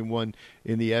year, 1-1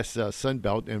 in the Sun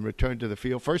Belt, and return to the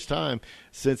field. First time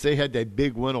since they had that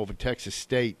big win over Texas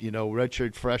State.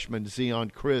 Redshirt freshman Zion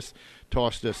Chris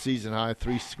tossed a season-high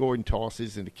 3 scoring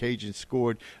tosses, and the Cajuns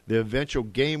scored the eventual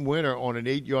game winner on an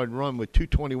 8-yard run with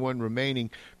 2:21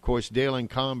 remaining. Of course, Dalen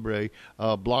Combre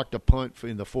blocked a punt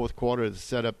in the fourth quarter to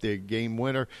set up their game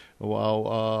winner,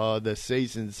 while the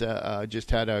Saisons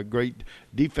just had a great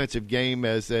defensive game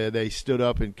as they stood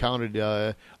up and counted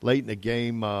late in the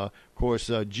game. Of course,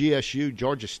 GSU,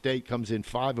 Georgia State, comes in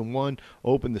 5-1,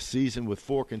 opened the season with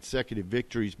 4 consecutive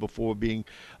victories before being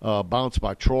bounced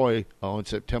by Troy on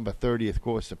September 30th. Of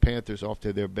course, the Panthers off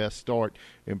to their best start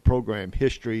in program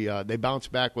history. They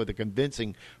bounced back with a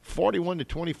convincing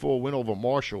 41-24 win over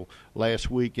Marshall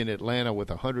last week in Atlanta with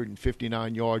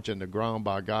 159 yards on the ground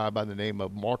by a guy by the name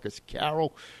of Marcus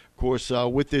Carroll. Of course,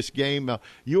 with this game,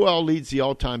 UL leads the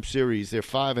all-time series. They're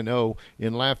 5-0.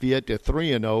 In Lafayette, they're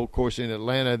 3-0. Of course, in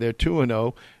Atlanta, they're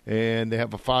 2-0, and they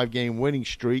have a 5-game winning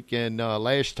streak. And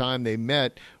last time they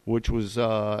met, which was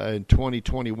in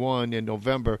 2021 in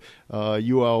November,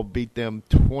 UL beat them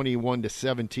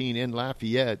 21-17 in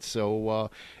Lafayette.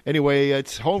 So anyway,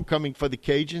 it's homecoming for the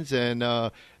Cajuns, and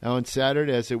on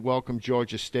Saturday as they welcome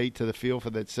Georgia State to the field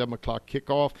for that 7 o'clock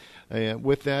kickoff. And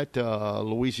with that,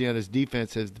 Louisiana's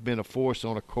defense has been a force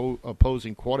on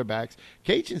opposing quarterbacks.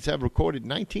 Cajuns have recorded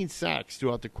 19 sacks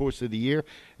throughout the course of the year,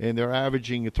 and they're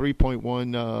averaging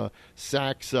 3.1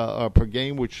 sacks per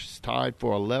game, which is tied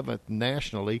for 11th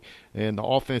nationally. And the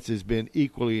offense has been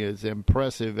equally as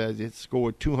impressive as it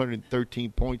scored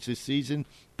 213 points this season,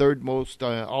 third most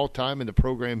all-time in the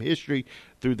program history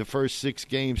through the first 6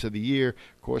 games of the year.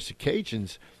 Of course, the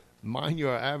Cajuns, mind you,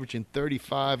 are averaging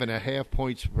 35.5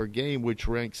 points per game, which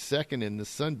ranks second in the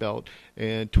Sun Belt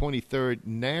and 23rd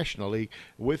nationally.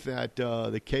 With that,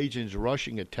 the Cajuns'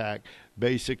 rushing attack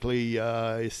basically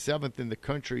is 7th in the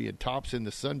country and tops in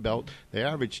the Sun Belt. They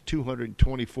average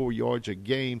 224 yards a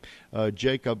game.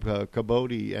 Jacob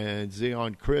Caboti and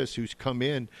Zion Chris, who's come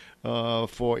in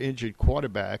for injured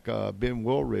quarterback, Ben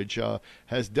Woolridge,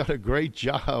 has done a great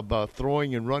job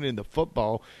throwing and running the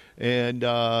football. And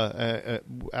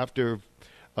after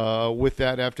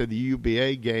the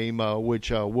UBA game,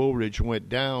 which Woolridge went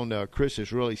down, Chris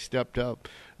has really stepped up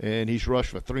and he's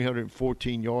rushed for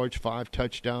 314 yards, 5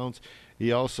 touchdowns.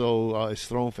 He also is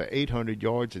thrown for 800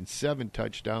 yards and 7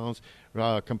 touchdowns,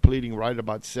 completing right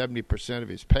about 70% of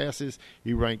his passes.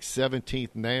 He ranks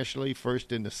 17th nationally,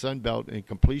 first in the Sun Belt in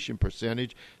completion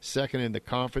percentage, second in the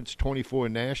conference, 24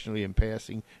 nationally in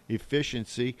passing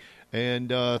efficiency, and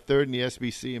third in the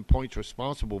SBC in points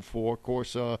responsible for. Of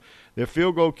course, their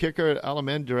field goal kicker,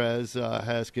 Almendrez,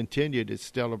 has continued his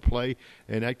stellar play,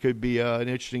 and that could be an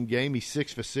interesting game. He's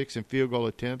 6 for 6 in field goal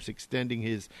attempts, extending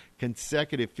his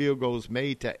consecutive field goals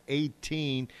made to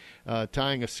 18,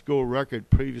 tying a school record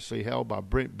previously held by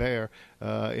Brent Baer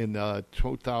in the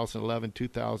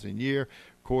 2011-2000 year.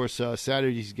 Of course,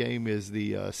 Saturday's game is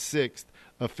the 6th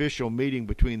official meeting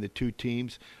between the two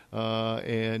teams,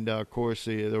 and of course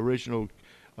the original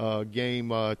game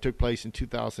took place in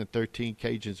 2013.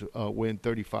 Cajuns win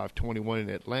 35-21 in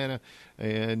Atlanta,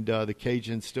 and the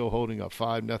Cajuns still holding a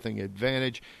 5-0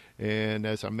 advantage. And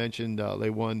as I mentioned, they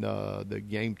won the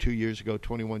game 2 years ago,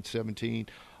 21-17.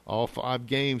 All 5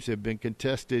 games have been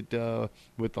contested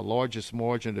with the largest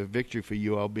margin of victory for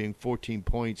UL being 14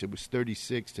 points. It was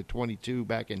 36-22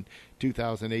 back in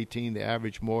 2018. The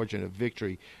average margin of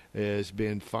victory has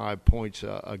been 5 points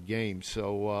a game.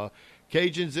 So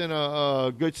Cajuns in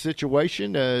a good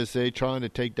situation as they're trying to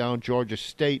take down Georgia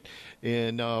State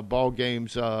in ball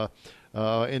games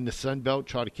in the Sun Belt,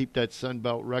 try to keep that Sun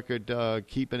Belt record,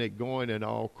 keeping it going, and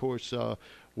of course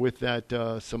with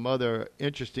that some other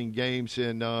interesting games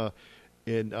in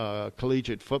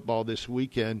collegiate football this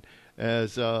weekend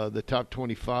as the top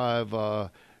 25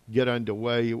 get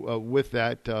underway with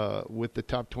the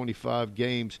top 25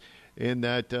 games. In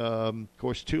that, of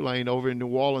course, Tulane over in New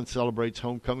Orleans celebrates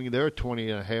homecoming. They're a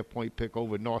 20.5-point pick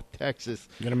over North Texas.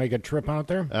 You going to make a trip out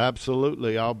there?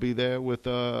 Absolutely. I'll be there with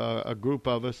a group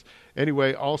of us.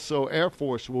 Anyway, also Air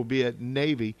Force will be at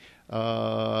Navy.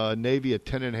 Navy, a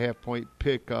 10.5-point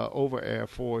pick over Air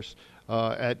Force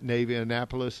at Navy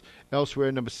Annapolis.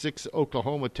 Elsewhere, number 6,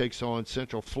 Oklahoma takes on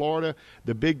Central Florida.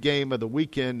 The big game of the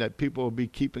weekend that people will be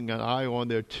keeping an eye on.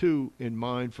 There are 2 in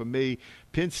mind for me.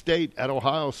 Penn State at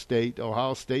Ohio State.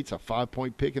 Ohio State's a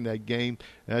 5-point pick in that game.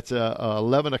 That's a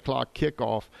 11 o'clock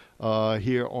kickoff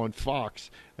here on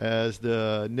Fox as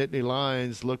the Nittany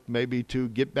Lions look maybe to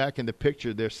get back in the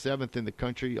picture. They're 7th in the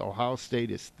country. Ohio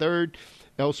State is 3rd.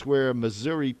 Elsewhere,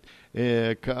 Missouri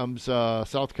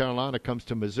South Carolina comes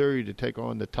to Missouri to take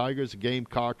on the Tigers. The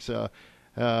Gamecocks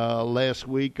last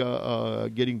week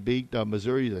getting beat.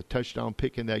 Missouri is a touchdown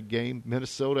pick in that game.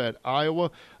 Minnesota at Iowa.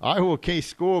 Iowa can't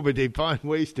score, but they find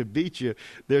ways to beat you.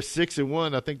 They're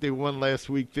 6-1. I think they won last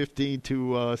week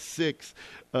 15-6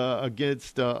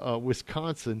 against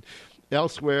Wisconsin.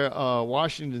 Elsewhere,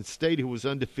 Washington State, who was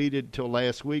undefeated until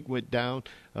last week, went down.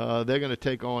 They're going to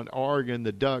take on Oregon,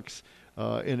 the Ducks,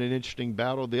 in an interesting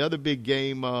battle. The other big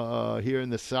game here in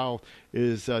the South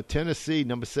is Tennessee,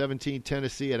 number 17,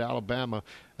 Tennessee at Alabama.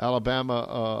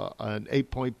 Alabama, an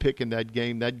 8-point pick in that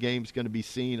game. That game's going to be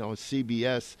seen on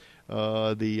CBS,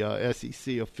 the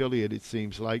SEC affiliate, it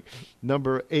seems like.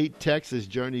 Number 8, Texas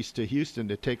journeys to Houston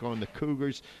to take on the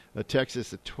Cougars.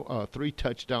 Texas, a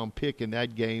 3-touchdown pick in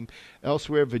that game.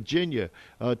 Elsewhere, Virginia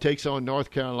takes on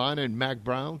North Carolina and Mack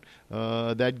Brown.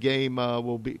 That game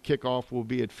kickoff will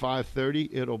be at 5:30.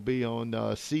 It'll be on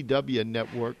CW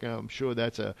Network. I'm sure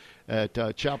that's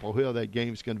at Chapel Hill. That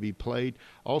game's going to be played.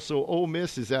 Also, Ole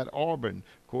Miss is at Auburn.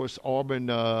 Of course, Auburn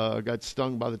got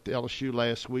stung by the LSU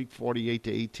last week,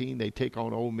 48-18. They take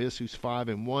on Ole Miss, who's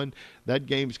 5-1. That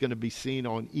game's going to be seen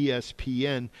on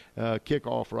ESPN.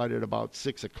 Kickoff right at about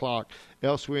 6 o'clock.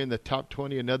 Elsewhere in the top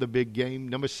 20, another big game.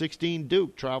 Number 16,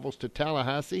 Duke travels to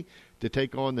Tallahassee to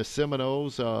take on the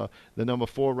Seminoles, the number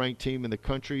 4 ranked team in the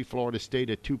country. Florida State,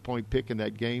 a 2-point pick in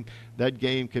that game. That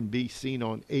game can be seen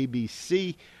on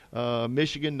ABC.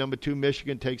 Michigan, number 2,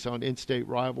 Michigan takes on in-state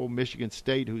rival Michigan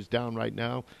State, who's down right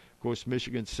now. Of course,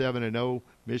 Michigan 7-0,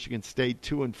 Michigan State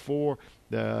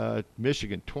 2-4.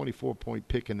 Michigan 24-point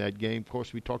pick in that game. Of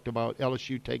course, we talked about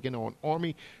LSU taking on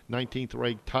Army, 19th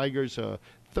ranked Tigers.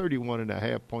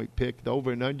 31.5-point pick. The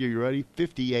over and under, you ready?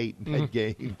 58 in that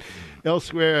game.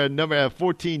 Elsewhere, number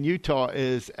 14, Utah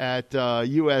is at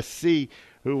USC,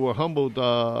 who were humbled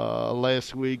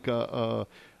last week in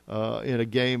a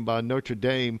game by Notre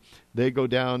Dame. They go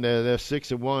down there. They're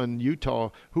 6-1. Utah,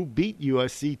 who beat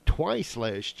USC twice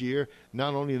last year,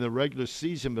 not only in the regular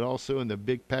season but also in the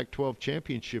Big Pac-12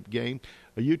 championship game.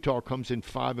 Utah comes in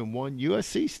 5-1.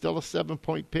 USC still a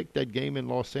 7-point pick. That game in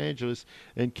Los Angeles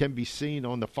and can be seen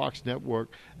on the Fox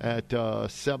Network at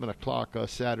 7 o'clock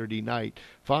Saturday night.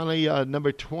 Finally,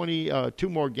 number 20, two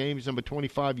more games. Number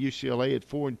 25, UCLA at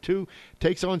 4-2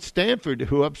 takes on Stanford,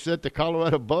 who upset the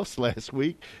Colorado Buffs last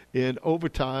week in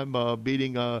overtime,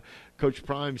 beating Coach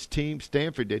Prime's team.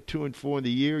 Stanford at 2-4 in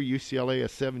the year. UCLA a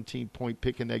 17-point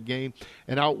pick in that game.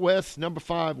 And out west, number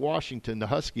 5, Washington, the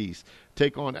Huskies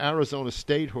take on Arizona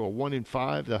State, who are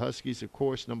 1-5. The Huskies, of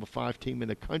course, number 5 team in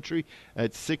the country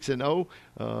at 6-0.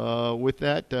 With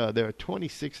that, they're a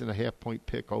 26.5-point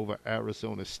pick over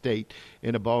Arizona State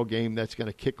in a ball game that's going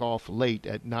to kick off late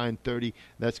at 9:30.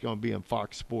 That's going to be on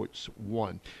Fox Sports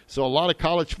 1. So a lot of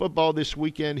college football this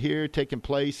weekend here taking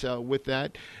place with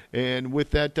that. And with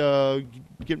that,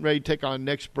 getting ready to take our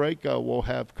next break, we'll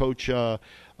have Coach Carroll,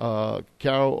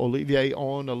 Olivier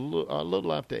on a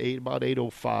little after 8, about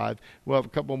 8:05. We'll have a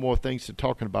couple more things to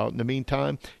talk about. In the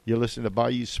meantime, you're listening to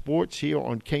Bayou Sports here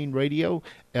on Kane Radio,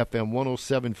 FM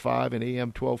 107.5 and AM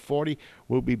 1240.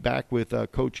 We'll be back with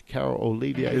Coach Carroll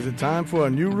Olivier. Is it time for a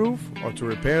new roof or to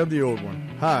repair the old one?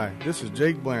 Hi, this is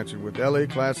Jake Blanchard with LA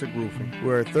Classic Roofing.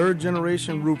 We're a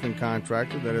third-generation roofing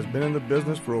contractor that has been in the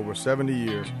business for over 70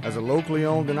 years. As a locally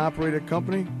owned and operated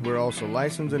company, we're also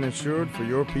licensed and insured for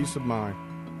your peace of mind.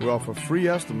 We offer free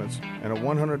estimates and a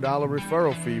 $100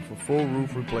 referral fee for full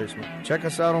roof replacement. Check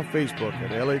us out on Facebook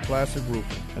at LA Classic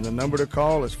Roofing, and the number to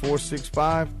call is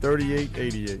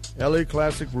 465-3888. LA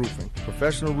Classic Roofing,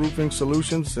 professional roofing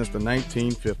solutions since the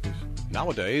 1950s.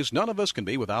 Nowadays, none of us can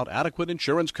be without adequate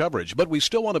insurance coverage, but we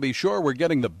still want to be sure we're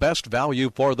getting the best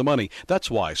value for the money. That's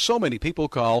why so many people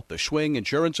call the Schwing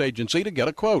Insurance Agency to get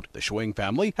a quote. The Schwing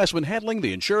family has been handling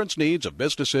the insurance needs of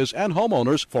businesses and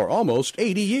homeowners for almost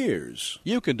 80 years.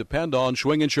 You can depend on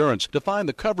Schwing Insurance to find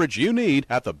the coverage you need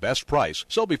at the best price.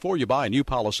 So before you buy a new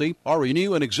policy or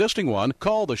renew an existing one,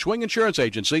 call the Schwing Insurance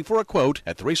Agency for a quote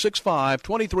at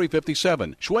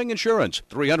 365-2357. Schwing Insurance,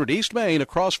 300 East Main,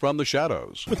 across from the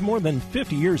Shadows. With more than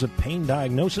 50 years of pain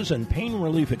diagnosis and pain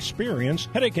relief experience,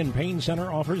 Headache and Pain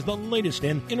Center offers the latest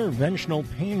in interventional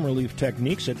pain relief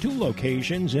techniques at 2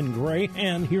 locations in Gray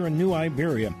and here in New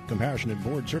Iberia. Compassionate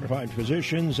board-certified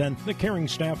physicians and the caring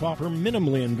staff offer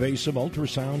minimally invasive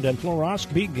ultrasound and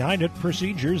fluoroscopy-guided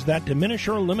procedures that diminish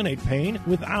or eliminate pain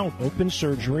without open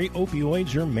surgery,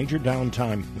 opioids, or major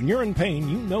downtime. When you're in pain,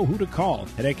 you know who to call.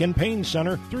 Headache and Pain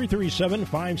Center,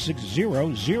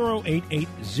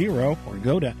 337-560-0880, or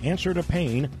go to answertopain.com.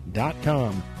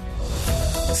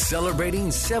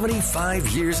 Celebrating 75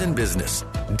 years in business,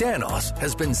 Danos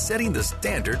has been setting the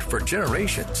standard for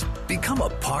generations. Become a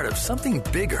part of something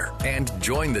bigger and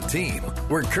join the team.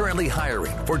 We're currently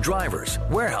hiring for drivers,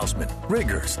 warehousemen,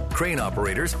 riggers, crane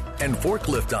operators, and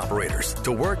forklift operators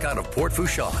to work out of Port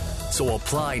Fourchon. So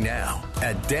apply now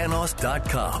at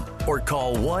danos.com or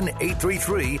call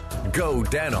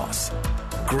 1-833-GO-DANOS.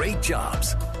 Great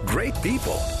jobs, great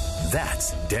people.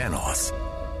 That's Danos.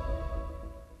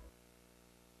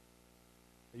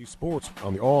 Bayou Sports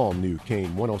on the all-new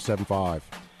Kane 107.5.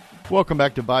 Welcome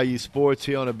back to Bayou Sports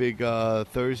here on a big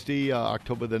Thursday,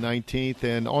 October the 19th.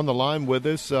 And on the line with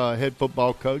us, head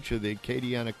football coach of the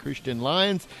Acadiana Christian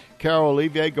Lions, Carroll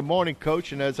Olivier. Good morning,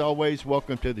 Coach, and as always,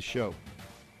 welcome to the show.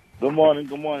 Good morning.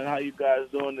 Good morning. How you guys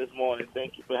doing this morning?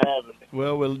 Thank you for having me.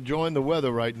 Well, we're enjoying the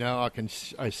weather right now.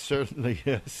 I certainly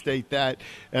state that.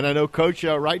 And I know, Coach,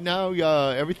 right now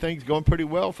everything's going pretty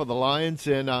well for the Lions.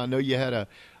 And I know you had a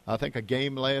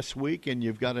game last week, and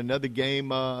you've got another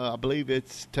game, I believe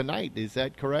it's tonight. Is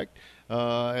that correct?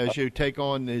 As you take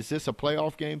on, is this a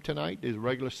playoff game tonight? Is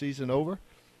regular season over?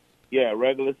 Yeah,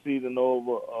 regular season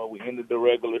over. We ended the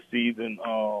regular season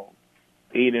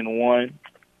 8-1.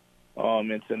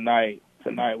 And tonight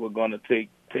we're going to take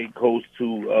host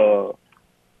to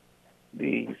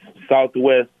the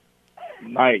Southwest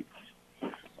Knights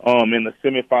in the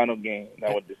semifinal game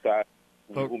that would decide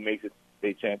who makes it to the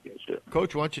state championship.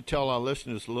 Coach, why don't you tell our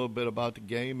listeners a little bit about the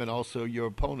game and also your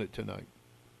opponent tonight?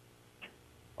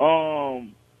 You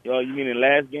mean the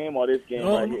last game or this game?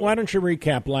 Right here? Why don't you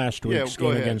recap last week's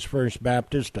game against First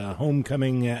Baptist,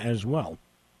 homecoming as well?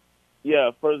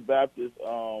 Yeah, First Baptist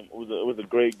was a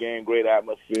great game, great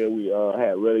atmosphere. We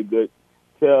had really good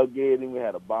tailgating. We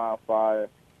had a bonfire.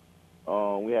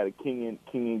 We had a king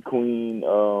and queen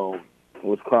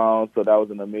was crowned, so that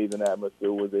was an amazing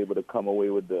atmosphere. Was able to come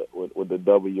away with the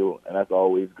W, and that's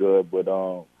always good. But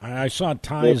I saw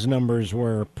Ty's numbers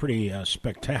were pretty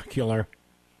spectacular.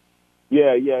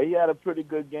 Yeah, he had a pretty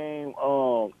good game.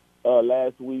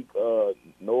 Last week,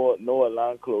 Noah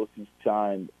Lonclose, he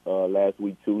shined last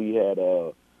week too. He had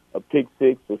a pick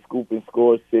six, a scoop and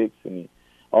score 6, and he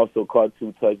also caught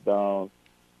 2 touchdowns.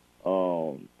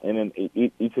 And then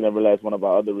each and every last one of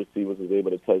our other receivers was able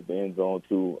to touch the end zone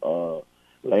too.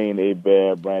 Lane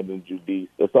Bear, Brandon Judice.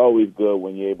 It's always good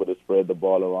when you're able to spread the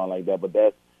ball around like that. But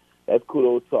that's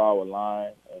kudos to our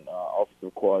line and our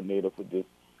offensive coordinator for just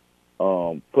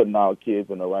putting our kids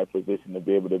in the right position to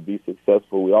be able to be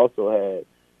successful. We also had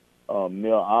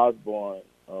Neil Osborne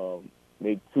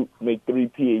make 3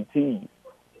 PATs.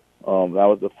 That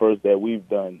was the first that we've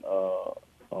done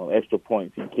extra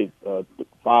points. He kicked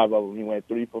 5 of them. He went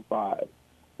 3 for 5,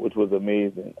 which was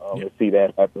amazing to see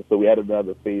that happen. So we added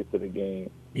another phase to the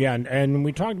game. Yeah, and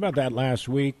we talked about that last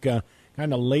week,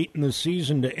 kind of late in the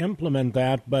season to implement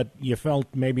that, but you felt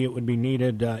maybe it would be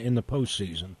needed in the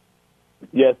postseason.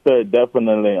 Yes, sir,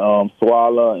 definitely.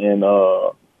 Swalla and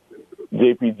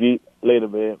JPG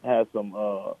later have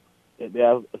they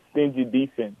have a stingy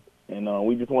defense, and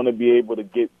we just want to be able to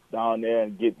get down there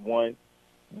and get 1,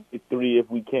 3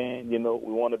 if we can. We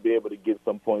want to be able to get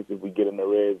some points if we get in the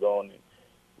red zone. And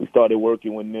we started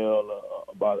working with Neil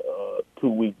about 2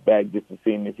 weeks back just to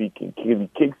see if he can kick. He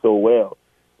kicks so well,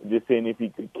 just seeing if he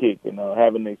could kick. And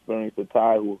having the experience of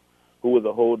Ty, who was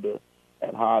a holder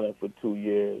at Highland for 2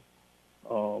 years,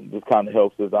 just kind of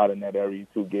helps us out in that area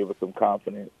too, gave us some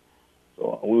confidence.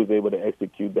 So we was able to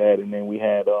execute that. And then we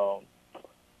had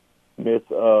Miss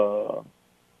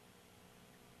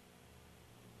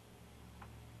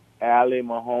Allie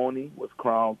Mahoney was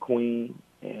crowned queen,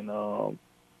 and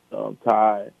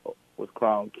Ty was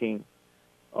crowned king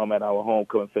at our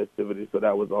homecoming festivities. So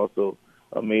that was also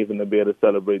amazing to be able to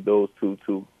celebrate those two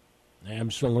too.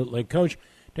 Absolutely. Coach,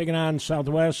 taking on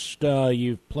Southwest,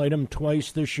 you've played them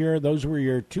twice this year. Those were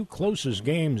your 2 closest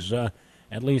games, at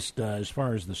least as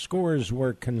far as the scores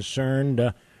were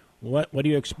concerned. What do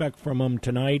you expect from them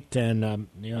tonight? And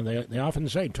they often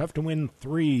say tough to win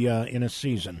 3 in a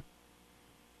season.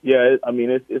 Yeah,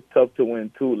 it's tough to win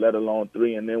 2, let alone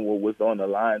 3, and then what's on the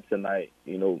line tonight,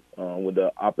 with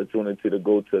the opportunity to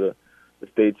go to the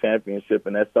state championship,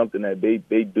 and that's something that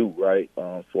they do, right?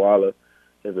 Swalla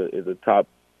is a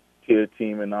top-tier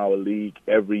team in our league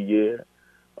every year.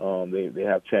 They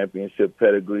have championship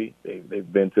pedigree.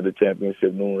 They've been to the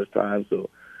championship numerous times.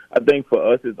 So I think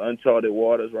for us it's uncharted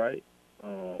waters, right?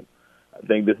 I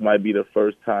think this might be the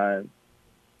first time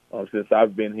since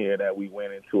I've been here that we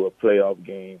went into a playoff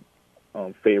game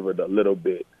favored a little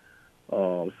bit.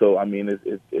 So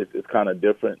it's kind of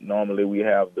different. Normally we're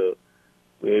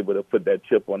able to put that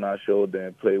chip on our shoulder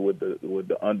and play with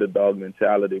the underdog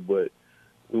mentality, but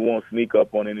we won't sneak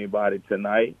up on anybody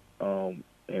tonight. And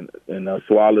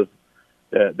Swallows,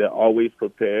 they're always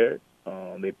prepared.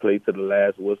 They play to the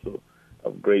last whistle.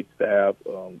 Of great staff,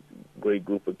 great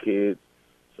group of kids.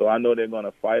 So I know they're going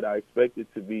to fight. I expect it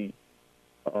to be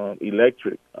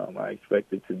electric. I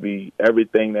expect it to be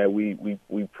everything that we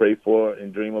pray for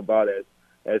and dream about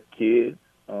as kids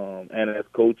and as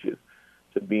coaches,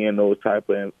 to be in those type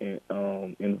of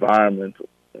environments,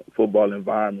 football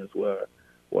environments where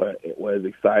it's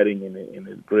exciting and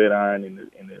it's gridiron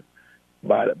and it's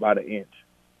by the inch.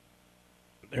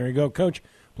 There you go, Coach.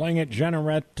 Playing at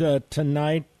Jeanneret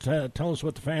tonight. Tell us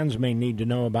what the fans may need to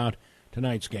know about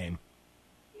tonight's game.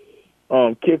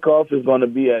 Kickoff is going to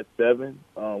be at 7.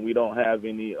 We don't have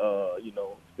any,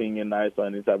 senior nights or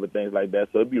any type of things like that,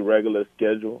 so it'll be regular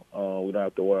schedule. We don't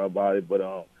have to worry about it, but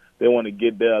they want to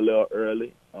get there a little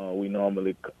early. We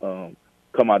normally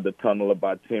come out the tunnel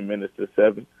about 10 minutes to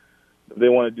 7. If they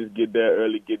want to just get there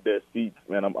early, get their seats,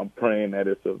 man, I'm praying that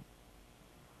it's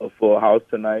a full house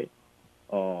tonight,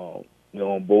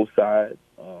 on both sides,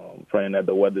 praying that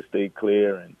the weather stay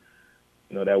clear and,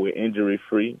 that we're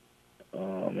injury-free.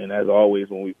 And as always,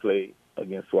 when we play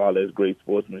against Swallow, it's great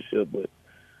sportsmanship, but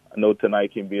I know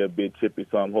tonight can be a bit chippy,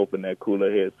 so I'm hoping that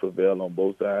cooler heads prevail on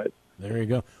both sides. There you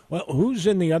go. Well, who's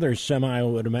in the other semi? I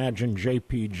would imagine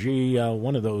JPG,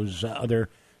 one of those other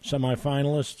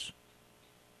semifinalists.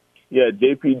 Yeah,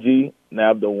 JPG,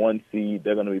 now the 1 seed.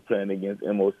 They're going to be playing against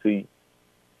MOC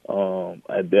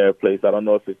at their place. I don't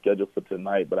know if it's scheduled for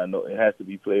tonight, but I know it has to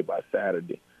be played by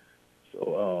Saturday.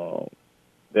 So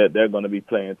they're going to be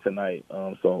playing tonight.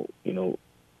 So you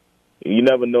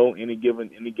never know. Any given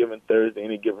Thursday,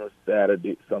 any given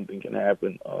Saturday, something can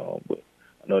happen. But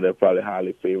I know they're probably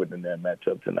highly favored in that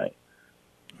matchup tonight.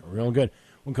 Real good.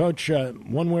 Well, Coach,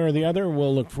 one way or the other,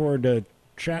 we'll look forward to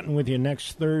chatting with you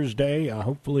next Thursday.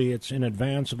 Hopefully it's in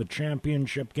advance of a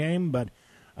championship game, but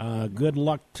good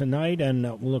luck tonight, and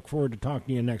we'll look forward to talking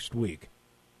to you next week.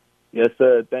 Yes,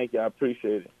 sir. Thank you. I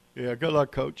appreciate it. Yeah, good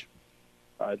luck, Coach.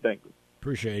 All right, thank you.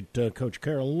 Appreciate Coach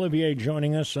Carroll Olivier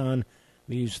joining us on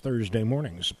these Thursday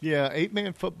mornings. Yeah,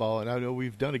 8-man football, and I know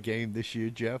we've done a game this year,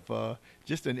 Jeff.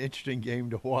 Just an interesting game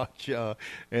to watch,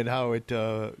 and how it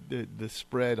the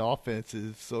spread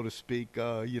offenses, so to speak.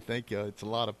 You think it's a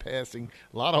lot of passing,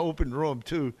 a lot of open room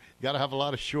too. You got to have a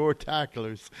lot of sure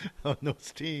tacklers on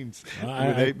those teams with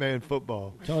 8-man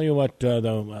football. Tell you what,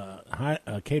 though,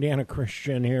 Acadiana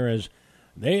Christian here is.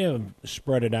 They have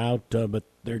spread it out, but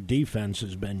their defense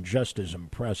has been just as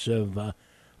impressive. I'm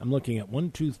looking at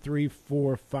 1, 2, 3,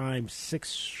 4, 5, 6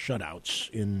 shutouts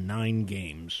in 9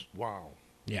 games. Wow.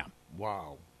 Yeah.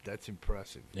 Wow. That's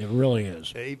impressive. It really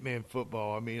is. 8-man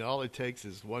football. I mean, all it takes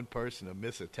is one person to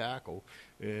miss a tackle,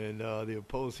 and the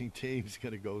opposing team's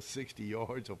going to go 60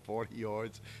 yards or 40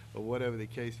 yards or whatever the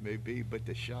case may be. But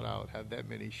the shutout, have that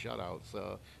many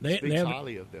shutouts, speaks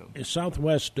highly of them.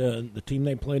 Southwest, the team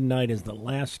they played tonight, is the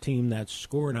last team that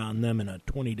scored on them in a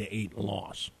 20-8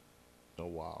 loss. Oh,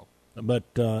 wow. But,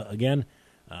 again,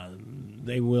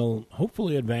 they will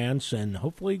hopefully advance and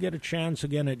hopefully get a chance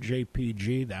again at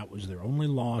JPG. That was their only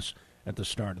loss at the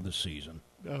start of the season.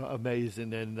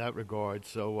 Amazing in that regard.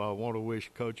 So I want to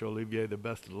wish Coach Olivier the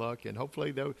best of luck, and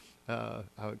hopefully they're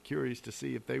curious to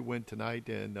see if they win tonight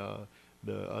and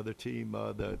the other team,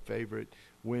 the favorite,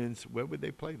 wins. Where would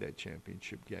they play that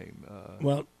championship game?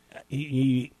 Well,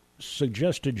 he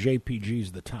suggested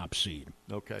JPG's the top seed.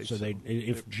 Okay. So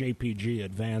if JPG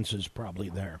advances, probably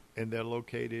there. And they're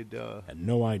located?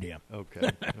 No idea. Okay.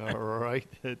 All right.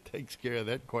 That takes care of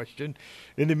that question.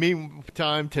 In the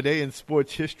meantime, today in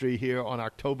sports history here on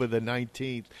October the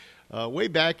 19th, way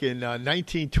back in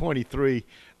 1923,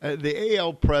 the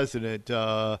AL president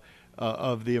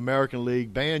of the American League,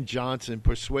 Van Johnson,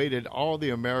 persuaded all the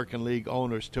American League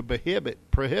owners to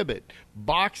prohibit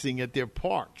boxing at their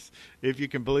parks. If you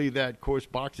can believe that. Of course,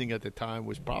 boxing at the time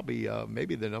was probably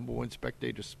maybe the number one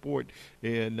spectator sport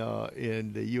in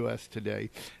the U.S. today.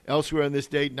 Elsewhere on this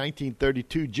date,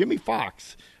 1932, Jimmy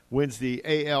Fox wins the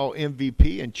AL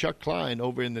MVP, and Chuck Klein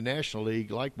over in the National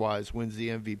League likewise wins the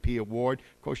MVP award.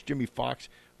 Of course, Jimmy Fox,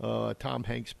 Tom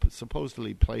Hanks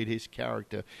supposedly played his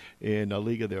character in A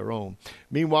League of Their Own.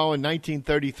 Meanwhile, in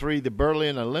 1933, the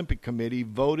Berlin Olympic Committee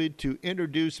voted to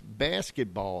introduce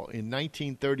basketball in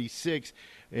 1936,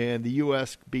 and the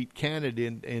U.S. beat Canada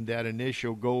in that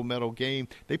initial gold medal game.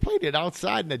 They played it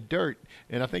outside in the dirt,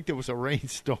 and I think there was a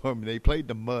rainstorm. They played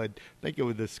the mud. I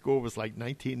think the score was like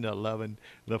 19-11,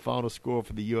 the final score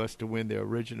for the U.S. to win their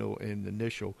original and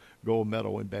initial gold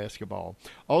medal in basketball.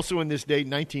 Also in this date,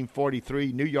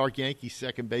 1943, New York Yankees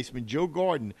second baseman Joe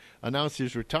Gordon announced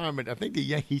his retirement. I think the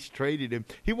Yankees traded him.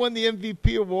 He won the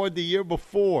MVP award the year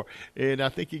before, and I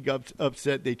think he got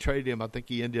upset they traded him. I think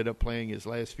he ended up playing his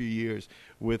last few years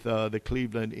with the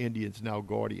Cleveland Indians, now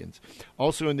Guardians.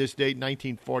 Also in this date,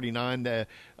 1949,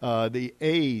 the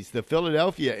A's, the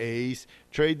Philadelphia A's,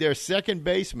 trade their second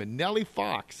baseman, Nellie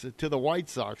Fox, to the White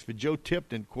Sox for Joe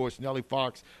Tipton. Of course, Nellie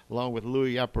Fox, along with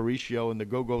Louis Aparicio and the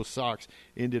Go-Go Sox,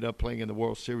 ended up playing in the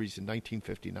World Series in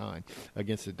 1959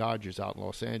 against the Dodgers out in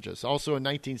Los Angeles. Also in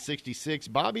 1966,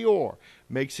 Bobby Orr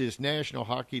makes his National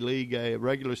Hockey League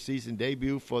regular season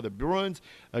debut for the Bruins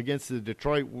against the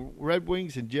Detroit Red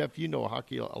Wings. And, Jeff, you know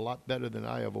hockey a lot better than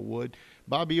I ever would.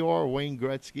 Bobby Orr, Wayne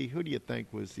Gretzky, who do you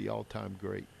think was the all-time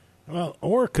great? Well,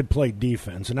 Orr could play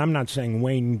defense, and I'm not saying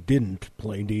Wayne didn't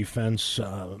play defense,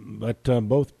 but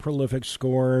both prolific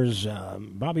scorers.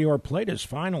 Bobby Orr played his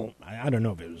final, I don't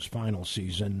know if it was final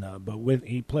season, but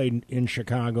he played in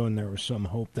Chicago, and there was some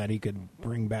hope that he could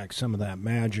bring back some of that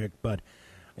magic. But,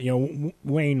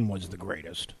 Wayne was the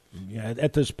greatest. Yeah,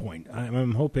 at this point,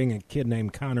 I'm hoping a kid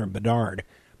named Connor Bedard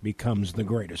becomes the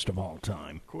greatest of all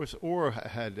time. Of course, Orr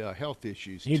had health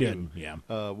issues, He too. did,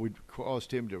 yeah. Would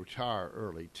caused him to retire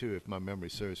early, too, if my memory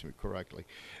serves me correctly.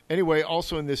 Anyway,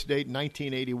 also in this date,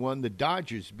 1981, the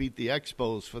Dodgers beat the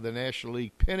Expos for the National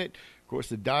League pennant. Of course,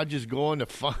 the Dodgers go on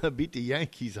to beat the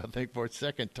Yankees, I think, for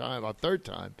a third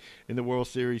time in the World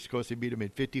Series. Of course, they beat them in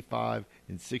 55,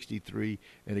 in 63,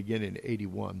 and again in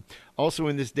 81. Also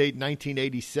in this date,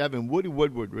 1987, Woody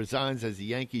Woodward resigns as the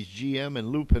Yankees GM, and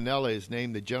Lou Piniella is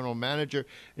named the general manager,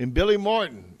 and Billy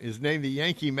Martin is named the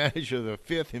Yankee manager the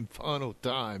fifth and final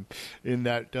time in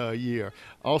that year.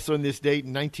 Also in this date,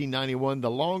 in 1991, the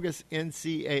longest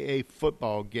NCAA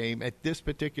football game at this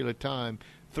particular time,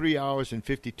 3 hours and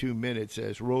 52 minutes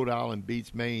as Rhode Island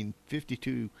beats Maine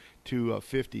 52 to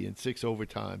 50 in 6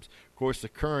 overtimes. Of course, the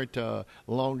current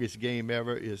longest game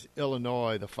ever is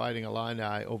Illinois, the Fighting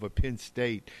Illini, over Penn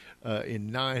State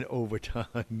in 9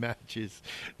 overtime matches.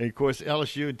 And, of course,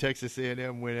 LSU and Texas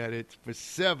A&M went at it for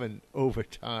 7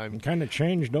 overtime. Kind of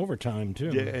changed overtime,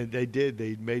 too. Yeah, and they did.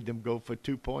 They made them go for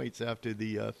 2 points after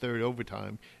the third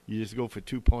overtime. You just go for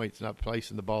 2 points, not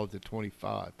placing the ball at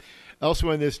 25.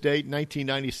 Elsewhere in this date,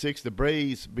 1996, the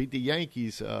Braves beat the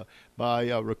Yankees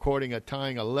by recording a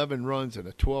tying 11 runs and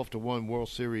a 12-1 World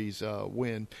Series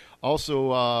win.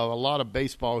 Also, a lot of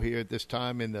baseball here at this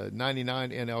time in the 99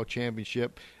 NL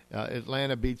Championship.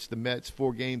 Atlanta beats the Mets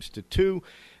 4-2.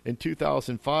 In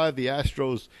 2005, the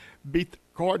Astros beat the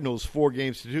Cardinals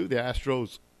 4-2. The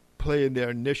Astros play in their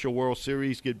initial World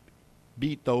Series, get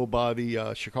beat, though, by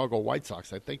the Chicago White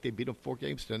Sox. I think they beat them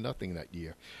 4-0 that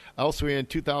year. Elsewhere in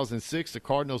 2006, the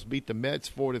Cardinals beat the Mets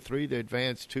 4-3. They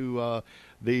advanced to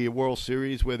the World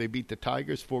Series, where they beat the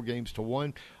Tigers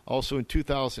 4-1. Also in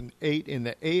 2008, in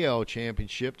the AL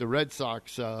Championship, the Red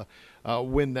Sox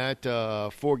win that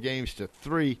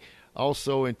 4-3.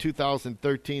 Also in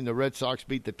 2013, the Red Sox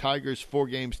beat the Tigers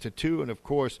 4-2. And, of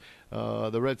course,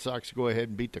 the Red Sox go ahead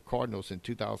and beat the Cardinals in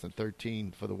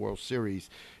 2013 for the World Series.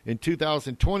 In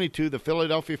 2022, the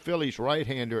Philadelphia Phillies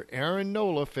right-hander Aaron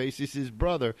Nola faces his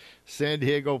brother, San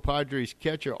Diego Padres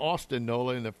catcher Austin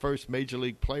Nola, in the first Major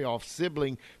League playoff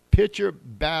sibling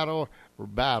pitcher-batter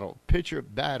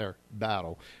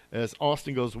battle, as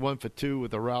Austin goes 1-2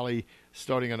 with a rally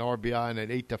starting an RBI and an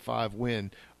 8-5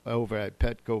 win over at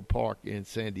Petco Park in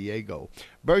San Diego.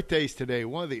 Birthdays today,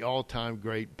 one of the all-time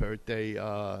great birthday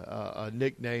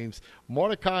nicknames,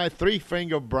 Mordecai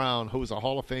Three-Finger Brown, who was a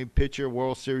Hall of Fame pitcher,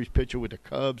 World Series pitcher with the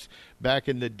Cubs back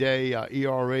in the day,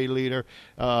 ERA leader.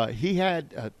 He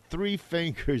had 3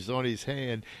 fingers on his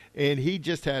hand, and he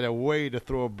just had a way to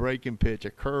throw a breaking pitch,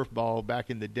 a curveball back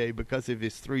in the day because of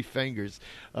his 3 fingers.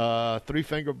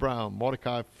 Three-Finger Brown,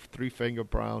 Mordecai Three-Finger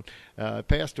Brown,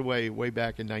 passed away way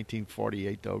back in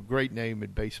 1948, though. Great name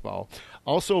in baseball.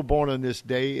 Also born on this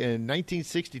day in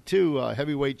 1962,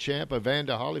 heavyweight champ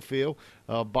Evander Holyfield,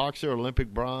 boxer,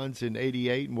 Olympic bronze in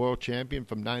 88, and world champion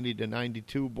from 90 to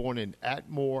 92, born in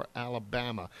Atmore,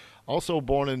 Alabama. Also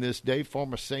born in this day,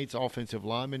 former Saints offensive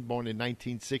lineman, born in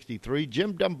 1963,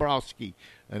 Jim Dombrowski,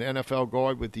 an NFL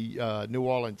guard with the New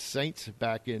Orleans Saints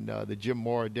back in the Jim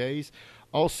Mora days.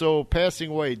 Also passing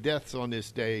away, deaths on this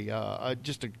day,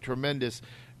 just a tremendous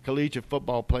collegiate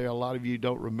football player. A lot of you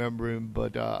don't remember him,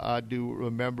 but I do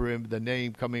remember him, the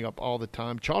name coming up all the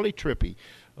time. Charlie Trippi,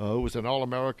 who was an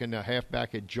All-American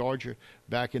halfback at Georgia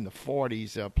back in the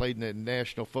 40s, played in the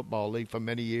National Football League for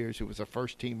many years. He was a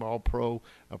first-team All-Pro,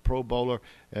 a Pro Bowler.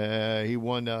 He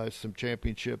won some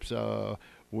championships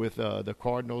with the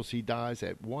Cardinals. He dies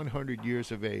at 100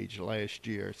 years of age last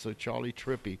year. So Charlie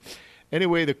Trippi.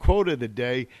 Anyway, the quote of the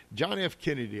day, John F.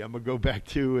 Kennedy, I'm going to go back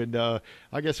to, and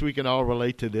I guess we can all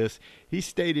relate to this. He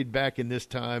stated back in this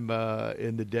time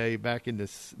in the day, back in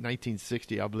this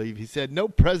 1960, I believe, he said, no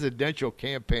presidential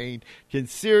campaign can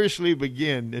seriously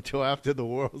begin until after the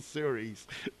World Series.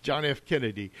 John F.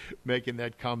 Kennedy making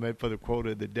that comment for the quote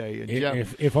of the day. And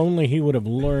if only he would have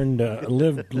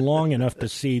lived long enough to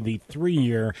see the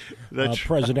 3-year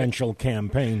presidential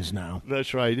campaigns now.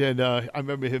 That's right. And I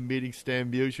remember him meeting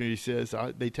Stan Musial. He says,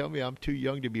 they tell me I'm too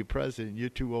young to be president. You're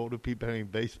too old to be playing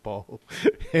baseball.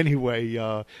 Anyway,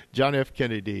 John F.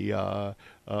 Kennedy,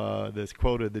 this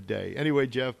quote of the day. Anyway,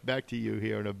 Jeff, back to you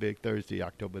here on a big Thursday,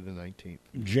 October the 19th.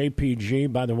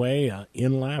 JPG, by the way,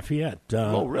 in Lafayette.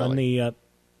 Really? On the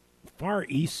far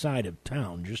east side of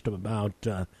town, just about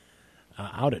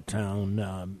out of town.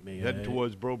 Heading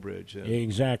towards Brobridge. Yeah.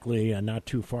 Exactly, not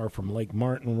too far from Lake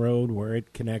Martin Road, where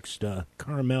it connects to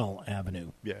Carmel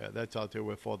Avenue. Yeah, that's out there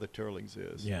where Father Turling's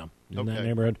is. Yeah, in that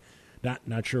neighborhood.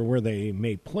 Not sure where they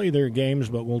may play their games,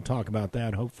 but we'll talk about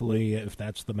that. Hopefully, if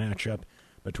that's the matchup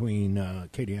between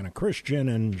Acadiana Christian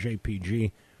and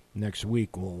JPG next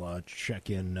week, we'll check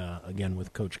in again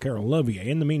with Coach Carroll Olivier.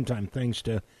 In the meantime, thanks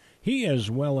to he as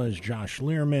well as Josh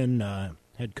Liermann,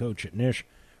 head coach at NISH,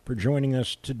 for joining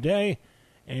us today.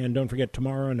 And don't forget,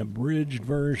 tomorrow, an abridged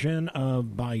version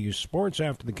of Bayou Sports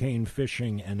after the Cane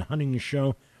Fishing and Hunting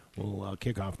Show. We'll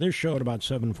kick off this show at about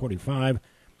 7:45.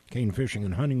 Cane Fishing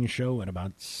and Hunting Show at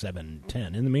about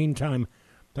 7:10. In the meantime,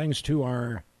 thanks to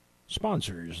our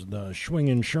sponsors, the Schwing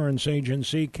Insurance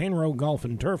Agency, Cane Row Golf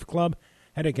and Turf Club,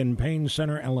 Headache and Pain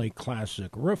Center, LA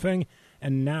Classic Roofing,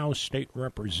 and now State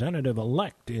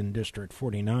Representative-elect in District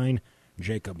 49,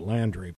 Jacob Landry.